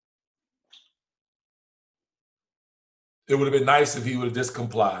 it would have been nice if he would have just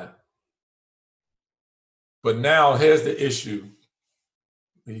complied. But now here's the issue.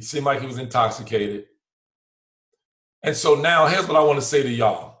 He seemed like he was intoxicated. And so now here's what I want to say to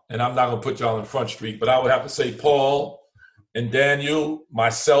y'all. And I'm not going to put y'all in Front Street, but I would have to say Paul and Daniel,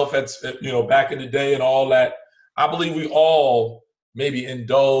 myself, back in the day and all that. I believe we all maybe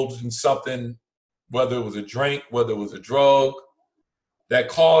indulged in something, whether it was a drink, whether it was a drug, that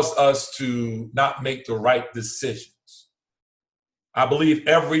caused us to not make the right decisions. I believe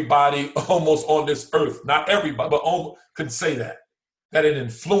everybody almost on this earth, not everybody, but almost could say that it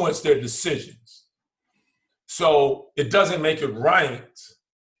influenced their decisions. So it doesn't make it right.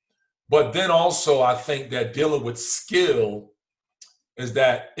 But then also I think that dealing with skill is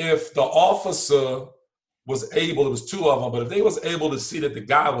that if the officer was able, it was two of them, but if they was able to see that the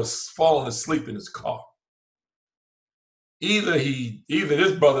guy was falling asleep in his car, either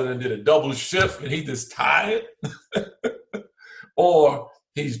this brother then did a double shift and he just tired, or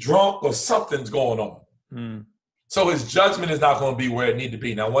he's drunk or something's going on. Mm. So his judgment is not going to be where it need to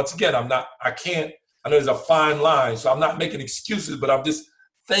be. Now, once again, I know there's a fine line, so I'm not making excuses, but I'm just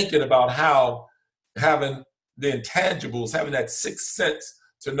thinking about how having the intangibles, having that sixth sense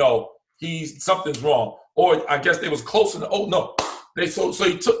to know something's wrong. Or I guess they was close enough. Oh no, so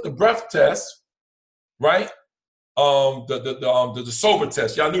he took the breath test, right? The sober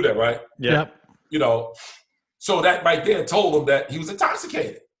test. Y'all knew that, right? Yeah. So that right there told him that he was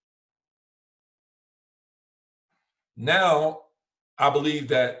intoxicated. Now, I believe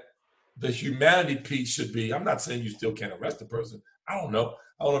that the humanity piece should be, I'm not saying you still can't arrest a person. I don't know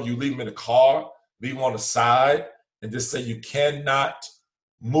if you leave him in a car, leave him on the side, and just say you cannot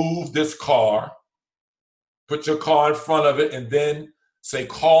move this car, put your car in front of it, and then say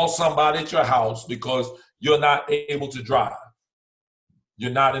call somebody at your house because you're not able to drive. You're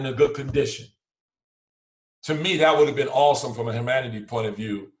not in a good condition. To me, that would have been awesome from a humanity point of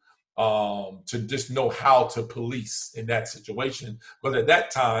view, to just know how to police in that situation. But at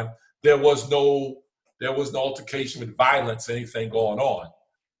that time, there was no altercation with violence, anything going on.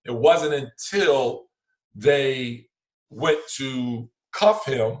 It wasn't until they went to cuff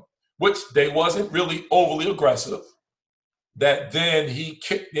him, which they wasn't really overly aggressive, that then he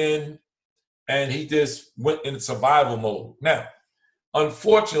kicked in and he just went in survival mode. Now,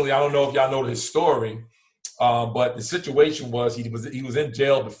 unfortunately, I don't know if y'all know his story, but the situation was he was in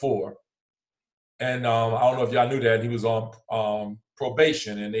jail before, and I don't know if y'all knew that he was on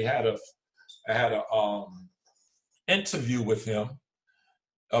probation, and they had a interview with him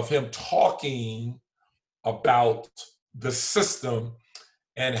of him talking about the system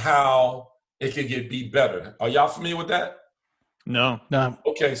and how it could be better. Are y'all familiar with that? No.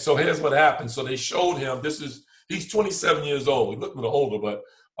 Okay, so here's what happened. So they showed him, he's 27 years old. He looked a little older, but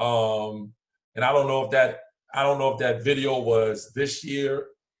and I don't know if that video was this year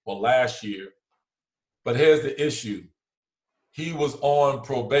or last year. But here's the issue. He was on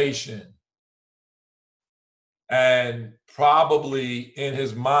probation. And probably in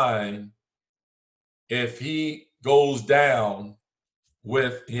his mind, if he goes down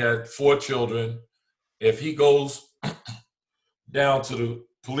he had 4 children, if he goes down to the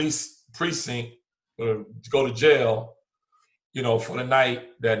police precinct or go to jail, for the night,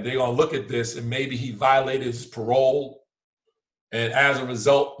 that they're going to look at this and maybe he violated his parole. And as a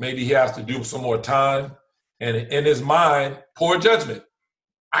result, maybe he has to do some more time. And in his mind, poor judgment.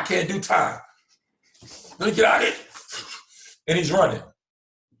 I can't do time. Let me get out of here. And he's running.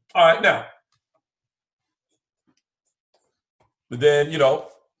 All right, now. But then, I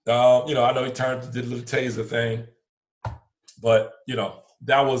know he did a little taser thing. But,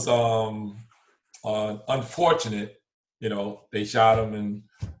 that was unfortunate. They shot him and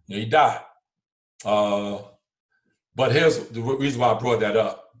he died. But here's the reason why I brought that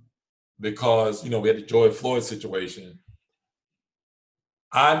up. Because, we had the George Floyd situation.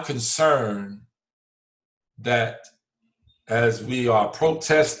 I'm concerned that as we are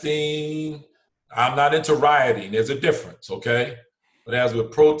protesting, I'm not into rioting. There's a difference, okay? But as we're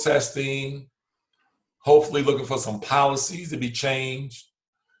protesting, hopefully looking for some policies to be changed,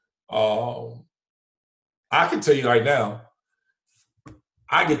 I can tell you right now,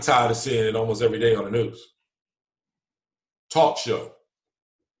 I get tired of seeing it almost every day on the news. Talk show.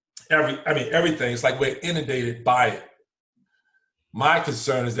 Everything. It's like we're inundated by it. My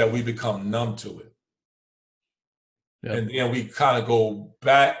concern is that we become numb to it. Yep. And then we kind of go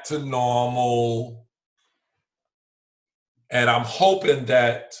back to normal. And I'm hoping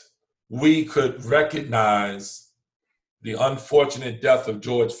that we could recognize the unfortunate death of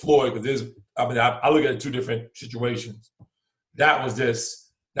George Floyd, because I look at 2 different situations. That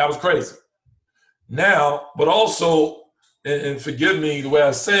was crazy. Now, but also, and forgive me the way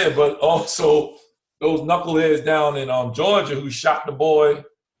I say it, but also those knuckleheads down in Georgia who shot the boy,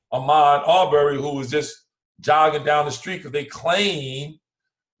 Ahmaud Arbery, who was just jogging down the street because they claim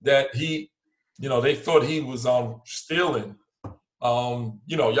that they thought he was stealing. Y'all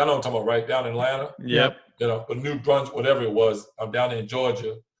know what I'm talking about, right? Down in Atlanta. Yep. A New Brunswick, whatever it was. I'm down there in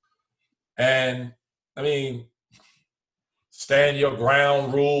Georgia. And I mean, stand your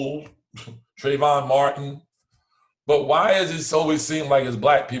ground rule, Trayvon Martin. But why does it always seem like it's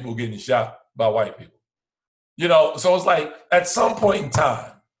black people getting shot by white people? So it's like at some point in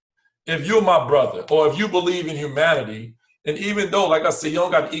time, if you're my brother or if you believe in humanity, and even though, like I said, you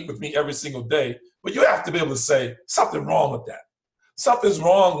don't got to eat with me every single day, but you have to be able to say something wrong with that. Something's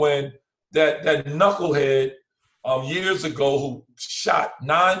wrong when that knucklehead years ago who shot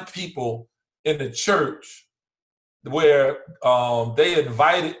 9 people in the church where they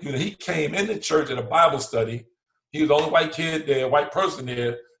invited, he came in the church at a Bible study. He was the only white kid there, white person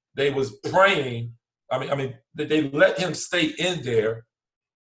there. They was praying. I mean, they let him stay in there,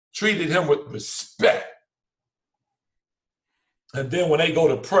 treated him with respect. And then when they go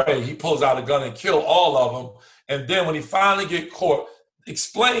to pray, he pulls out a gun and kill all of them. And then when he finally get caught,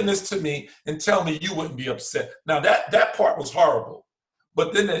 explain this to me and tell me you wouldn't be upset. Now that part was horrible.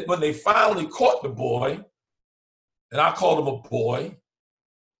 But then when they finally caught the boy, and I called him a boy,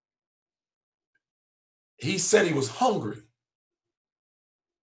 he said he was hungry.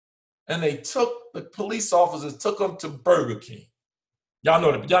 And the police officers took him to Burger King. Y'all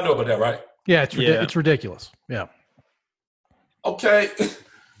know about that, right? Yeah, it's ridiculous. Yeah. Okay.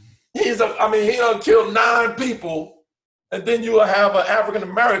 He done killed 9 people, and then you will have an African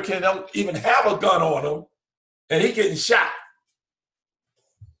American that don't even have a gun on him, and he getting shot.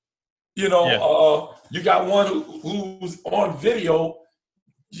 You got one who's on video,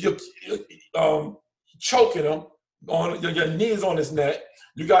 choking him on your knees on his neck.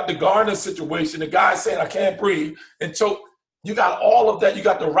 You got the Garner situation, the guy saying, I can't breathe, and choke. You got all of that. You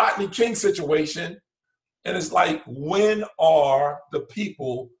got the Rodney King situation. And it's like, when are the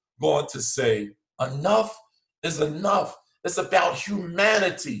people going to say, enough is enough? It's about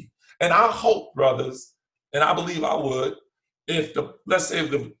humanity. And I hope, brothers, and I believe I would, if the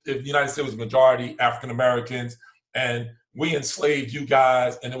United States was majority African Americans and we enslaved you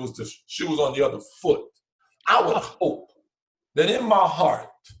guys and it was the shoes on the other foot, I would hope that in my heart,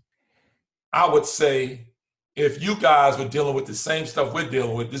 I would say, if you guys were dealing with the same stuff we're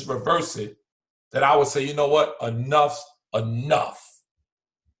dealing with, just reverse it, that I would say, you know what, enough's enough.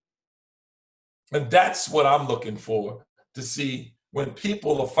 And that's what I'm looking for, to see when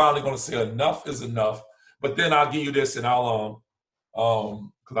people are finally going to say enough is enough. But then I'll give you this, and I'll,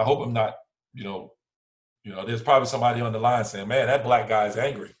 because I hope I'm not, there's probably somebody on the line saying, man, that black guy is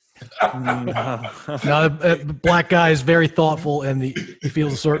angry. No, the black guy is very thoughtful, and he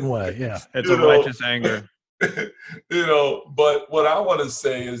feels a certain way. Yeah, it's a righteous anger. But what I want to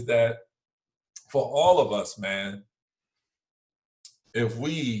say is that for all of us, man, if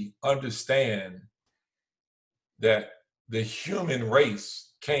we understand that the human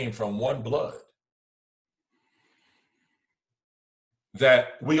race came from one blood,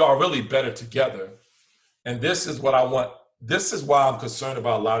 that we are really better together. And this is what I want. This is why I'm concerned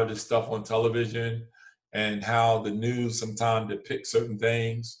about a lot of this stuff on television and how the news sometimes depict certain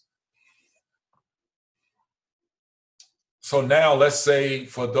things. So now let's say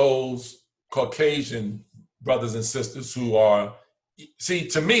for those Caucasian brothers and sisters who are, see,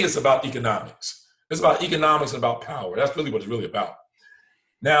 to me, it's about economics. It's about economics and about power. That's really what it's really about.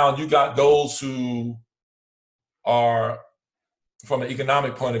 Now you got those who are, from an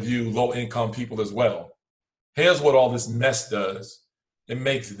economic point of view, low-income people as well. Here's what all this mess does. It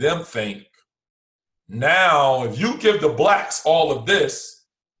makes them think, now, if you give the blacks all of this,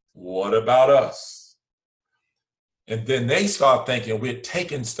 what about us? And then they start thinking we're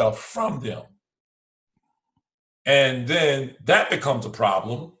taking stuff from them. And then that becomes a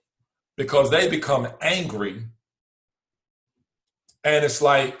problem because they become angry. And it's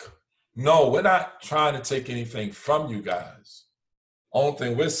like, no, we're not trying to take anything from you guys. Only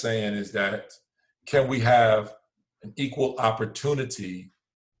thing we're saying is that, can we have an equal opportunity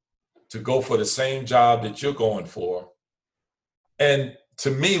to go for the same job that you're going for? And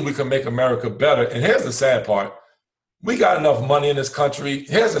to me, we can make America better. And here's the sad part. We got enough money in this country.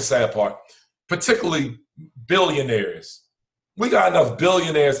 Here's the sad part, particularly billionaires. We got enough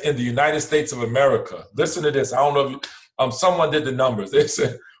billionaires in the United States of America. Listen to this. I don't know if someone did the numbers. They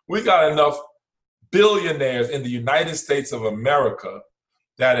said, we got enough billionaires in the United States of America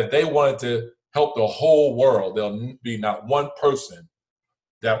that if they wanted to help the whole world, there'll be not one person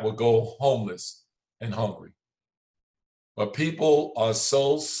that will go homeless and hungry. But people are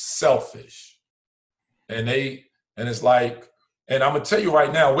so selfish. And it's like, and I'm gonna tell you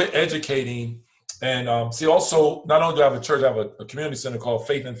right now, we're educating And see, also, not only do I have a church, I have a community center called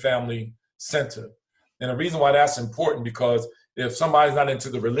Faith and Family Center. And the reason why that's important, because if somebody's not into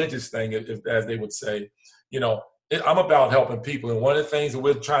the religious thing, if as they would say, I'm about helping people. And one of the things that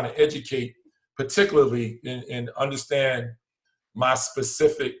we're trying to educate, particularly in understand my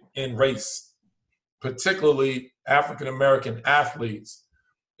specific in race, particularly African-American athletes,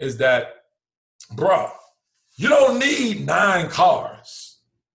 is that, bruh, you don't need 9 cars.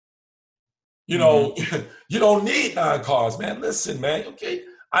 You don't need 9 cars, man. Listen, man, okay,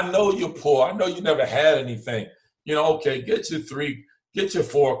 I know you're poor. I know you never had anything. Okay, get your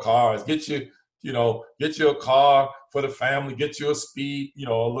 4 cars, get you a car for the family, get you a speed,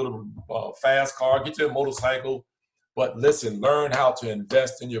 a little fast car, get you a motorcycle. But listen, learn how to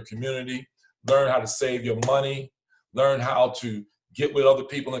invest in your community, learn how to save your money, learn how to get with other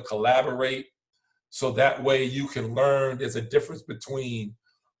people and collaborate. So that way you can learn there's a difference between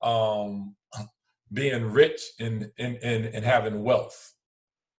being rich and having wealth.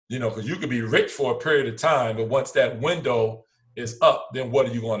 Because you could be rich for a period of time, but once that window is up, then what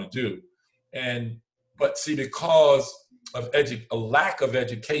are you going to do? But see, because of a lack of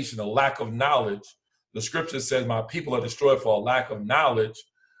education, a lack of knowledge, the scripture says, my people are destroyed for a lack of knowledge.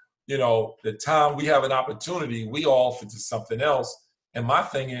 The time we have an opportunity, we offer to something else. And my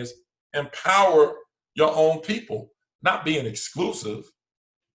thing is, empower your own people, not being exclusive.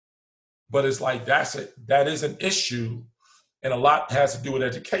 But it's like that is an issue, and a lot has to do with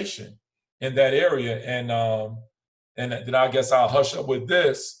education in that area. And then I guess I'll hush up with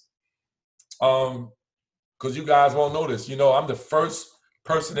this, because you guys won't know this. I'm the first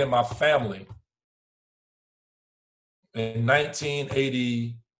person in my family in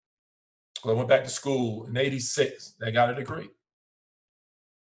 1980. I went back to school in 86. That got a degree.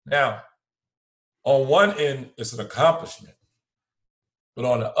 Now, on one end, it's an accomplishment. But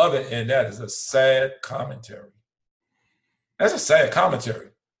on the other end, that is a sad commentary. That's a sad commentary.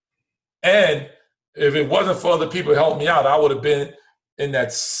 And if it wasn't for other people helping me out, I would have been in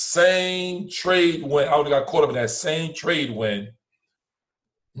that same trade when I would have got caught up in that same trade when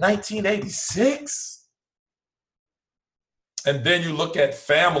 1986. And then you look at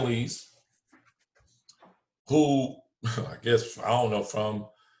families who, I guess, I don't know,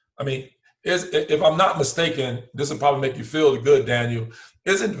 if I'm not mistaken, this will probably make you feel good, Daniel.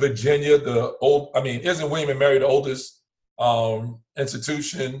 Isn't Virginia isn't William and Mary the oldest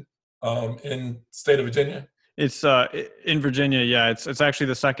institution in the state of Virginia? It's in Virginia, yeah. It's actually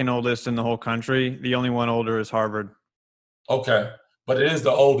the second oldest in the whole country. The only one older is Harvard. Okay, but it is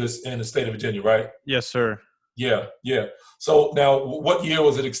the oldest in the state of Virginia, right? Yes, sir. Yeah. So now, what year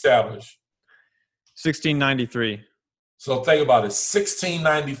was it established? 1693. So think about it,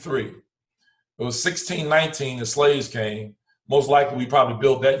 1693. It was 1619, the slaves came. Most likely, we probably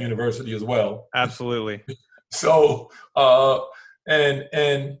built that university as well. Absolutely. So,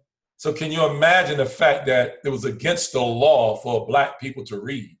 and so can you imagine the fact that it was against the law for Black people to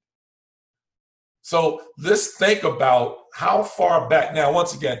read? So let's think about how far back. Now,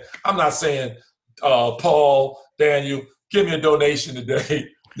 once again, I'm not saying, Paul, Daniel, give me a donation today.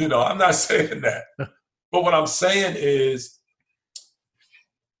 I'm not saying that. But what I'm saying is,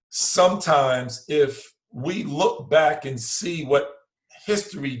 sometimes if we look back and see what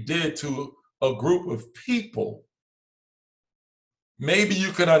history did to a group of people, maybe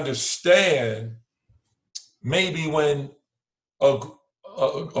you can understand maybe when a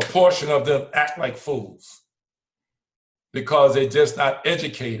portion of them act like fools because they're just not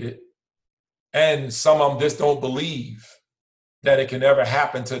educated, and some of them just don't believe that it can ever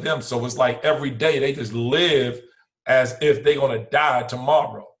happen to them. So it's like every day they just live as if they're going to die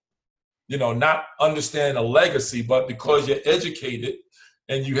tomorrow. Not understand a legacy, but because you're educated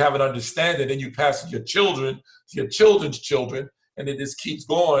and you have an understanding, then you pass it to your children, to your children's children, and it just keeps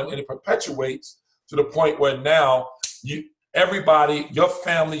going and it perpetuates to the point where now everybody, your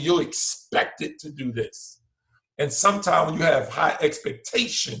family, you're expected to do this. And sometimes when you have high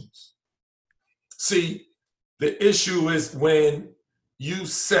expectations, see, the issue is when you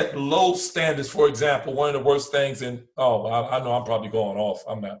set low standards. For example, one of the worst things I know I'm probably going off.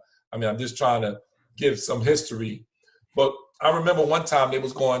 I'm just trying to give some history. But I remember one time they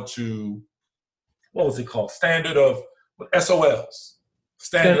was going to, what was it called? Standard of SOLs,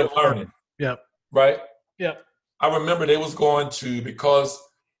 Standard of Learning. Yep. Right? Yep. I remember they was going to, because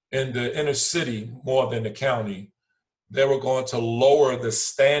in the inner city more than the county, they were going to lower the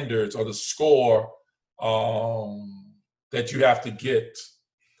standards or the score that you have to get,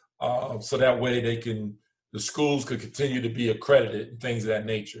 so that way the schools could continue to be accredited and things of that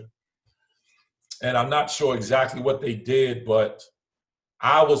nature. And I'm not sure exactly what they did, but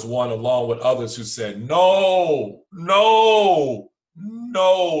I was one along with others who said, no,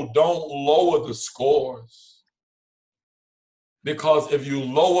 don't lower the scores. Because if you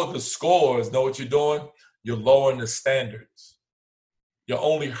lower the scores, know what you're doing? You're lowering the standards. You're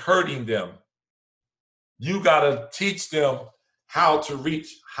only hurting them. You got to teach them how to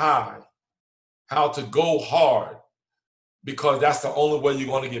reach high, how to go hard, because that's the only way you're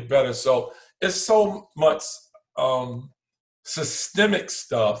going to get better. So it's so much systemic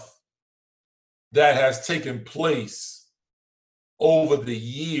stuff that has taken place over the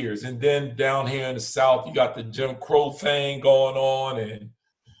years. And then down here in the South, you got the Jim Crow thing going on, and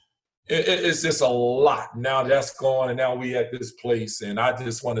it's just a lot. Now that's gone, and now we at this place. And I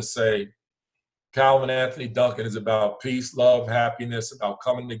just want to say, Calvin Anthony Duncan is about peace, love, happiness, about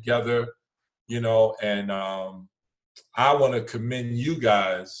coming together, and I want to commend you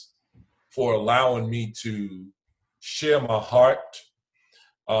guys for allowing me to share my heart.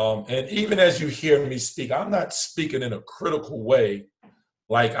 And even as you hear me speak, I'm not speaking in a critical way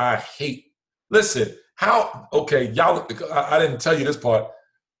like I hate. Listen, y'all, I didn't tell you this part.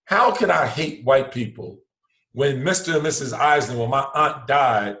 How can I hate white people when Mr. and Mrs. Eisner, when my aunt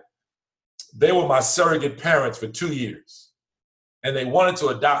died, they were my surrogate parents for 2 years. And they wanted to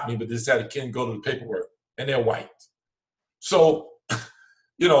adopt me, but they just had a kid go to the paperwork, and they're white. So,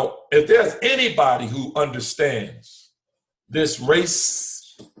 if there's anybody who understands this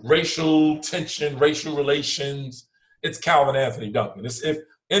racial tension, racial relations, it's Calvin Anthony Duncan. If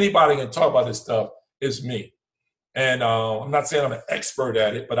anybody can talk about this stuff, it's me. And I'm not saying I'm an expert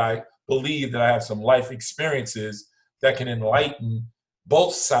at it, but I believe that I have some life experiences that can enlighten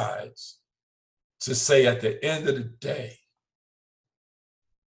both sides to say at the end of the day,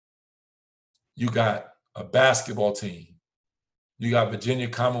 you got a basketball team, you got Virginia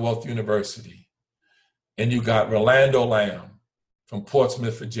Commonwealth University, and you got Rolando Lamb from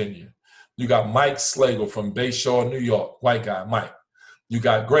Portsmouth, Virginia. You got Mike Slagle from Bayshore, New York, white guy, Mike. You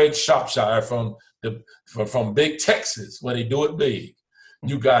got Greg Shropshire from Big Texas, where they do it big.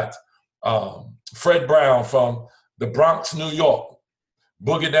 You got Fred Brown from the Bronx, New York,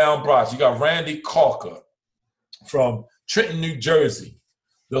 Boogie Down Bronx. You got Randy Calker from Trenton, New Jersey,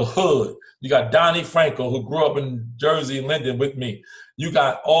 the hood. You got Donnie Franco, who grew up in Jersey, Linden with me. You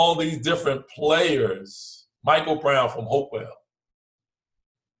got all these different players. Michael Brown from Hopewell,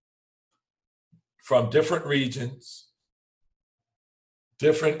 from different regions,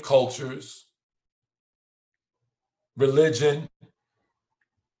 different cultures, religion.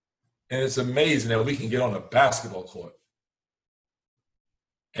 And it's amazing that we can get on a basketball court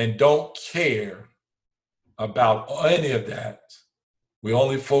and don't care about any of that. We're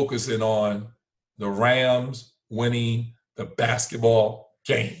only focusing on the Rams winning the basketball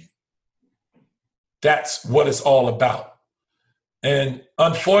game. That's what it's all about. And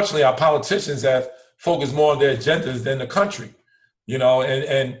unfortunately, our politicians have focused more on their agendas than the country,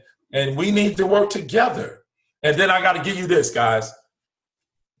 and we need to work together. And then I got to give you this, guys.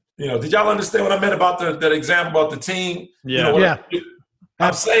 Did y'all understand what I meant about that example about the team? Yeah.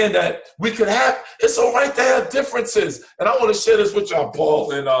 I'm saying that we could it's all right to have differences. And I want to share this with y'all,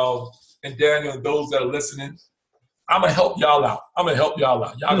 Paul and Daniel, and those that are listening. I'm going to help y'all out.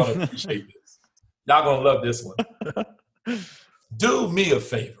 Y'all going to appreciate this. Y'all going to love this one. Do me a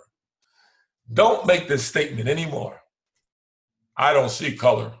favor. Don't make this statement anymore. I don't see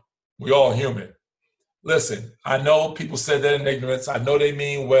color. We're all human. Listen, I know people said that in ignorance. I know they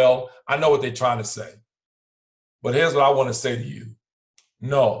mean well. I know what they're trying to say. But here's what I want to say to you.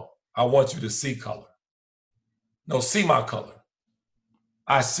 No, I want you to see color. No, see my color.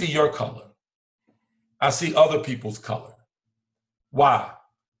 I see your color. I see other people's color. Why?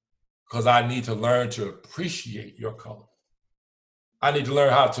 Because I need to learn to appreciate your color. I need to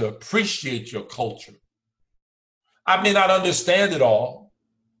learn how to appreciate your culture. I may not understand it all,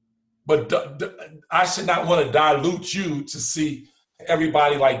 but I should not want to dilute you to see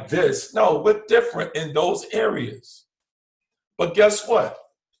everybody like this. No, we're different in those areas. But guess what?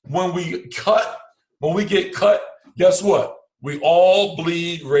 When we get cut, guess what? We all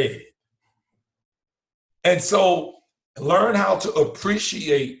bleed red. And so learn how to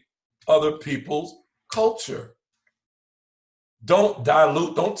appreciate other people's culture. Don't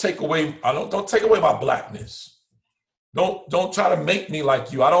dilute, don't take away my blackness. Don't try to make me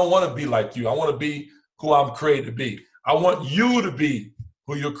like you. I don't want to be like you. I want to be who I'm created to be. I want you to be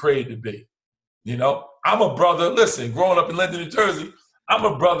who you're created to be. I'm a brother, listen, growing up in Linden, New Jersey, I'm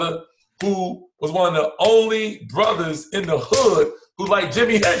a brother who was one of the only brothers in the hood who liked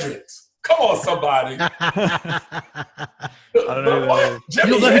Jimi Hendrix. Come on, somebody. I don't know who that is. You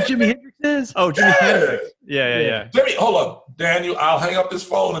don't know who Jimi Hendrix is? Oh, Jimi Hendrix. Yeah. Jimmy, hold up. Daniel, I'll hang up this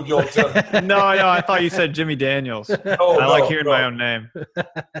phone if you don't tell me. No, I thought you said Jimmy Daniels. I like hearing my own name.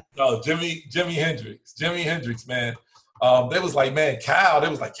 No, Jimi Hendrix. Jimi Hendrix, man. They was like, man, Cal. They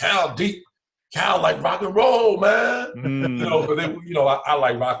was like, Cal deep. Cal like rock and roll, man. You know, but they, you know, I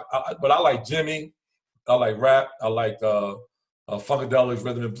like rock, but I like Jimmy. I like rap. I like funkadelics,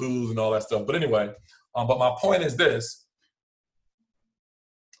 rhythm and blues, and all that stuff. But anyway, but my point is this: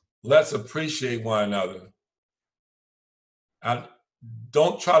 let's appreciate one another. And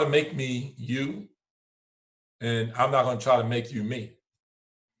don't try to make me you, and I'm not going to try to make you me.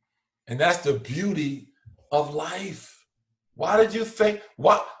 And that's the beauty of life. Why did you think?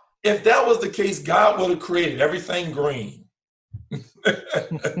 What if that was the case? God would have created everything green.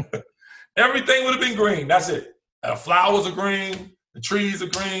 Everything would have been green. That's it. The flowers are green. The trees are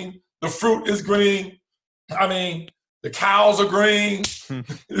green. The fruit is green. I mean, the cows are green.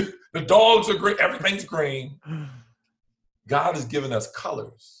 The dogs are green. Everything's green. God has given us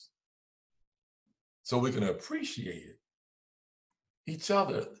colors so we can appreciate it. Each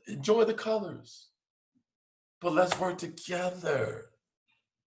other. Enjoy the colors. But let's work together.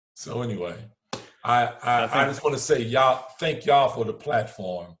 So anyway, I just want to say thank y'all for the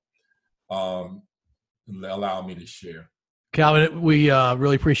platform. And allow me to share. Calvin, we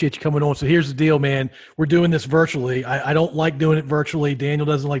really appreciate you coming on. So here's the deal, man. We're doing this virtually. I don't like doing it virtually. Daniel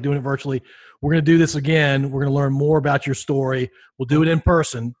doesn't like doing it virtually. We're going to do this again. We're going to learn more about your story. We'll do it in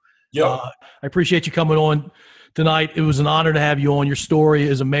person. Yeah. I appreciate you coming on tonight. It was an honor to have you on. Your story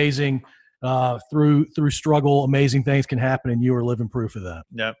is amazing. Through struggle, amazing things can happen, and you are living proof of that.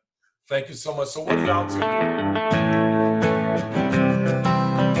 Yep. Thank you so much. So what are y'all two doing?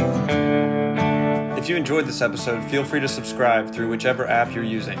 If you enjoyed this episode, feel free to subscribe through whichever app you're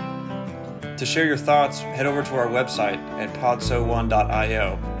using. To share your thoughts, head over to our website at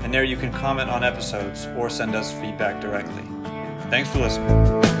podso1.io, and there you can comment on episodes or send us feedback directly. Thanks for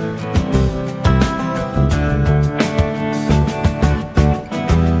listening.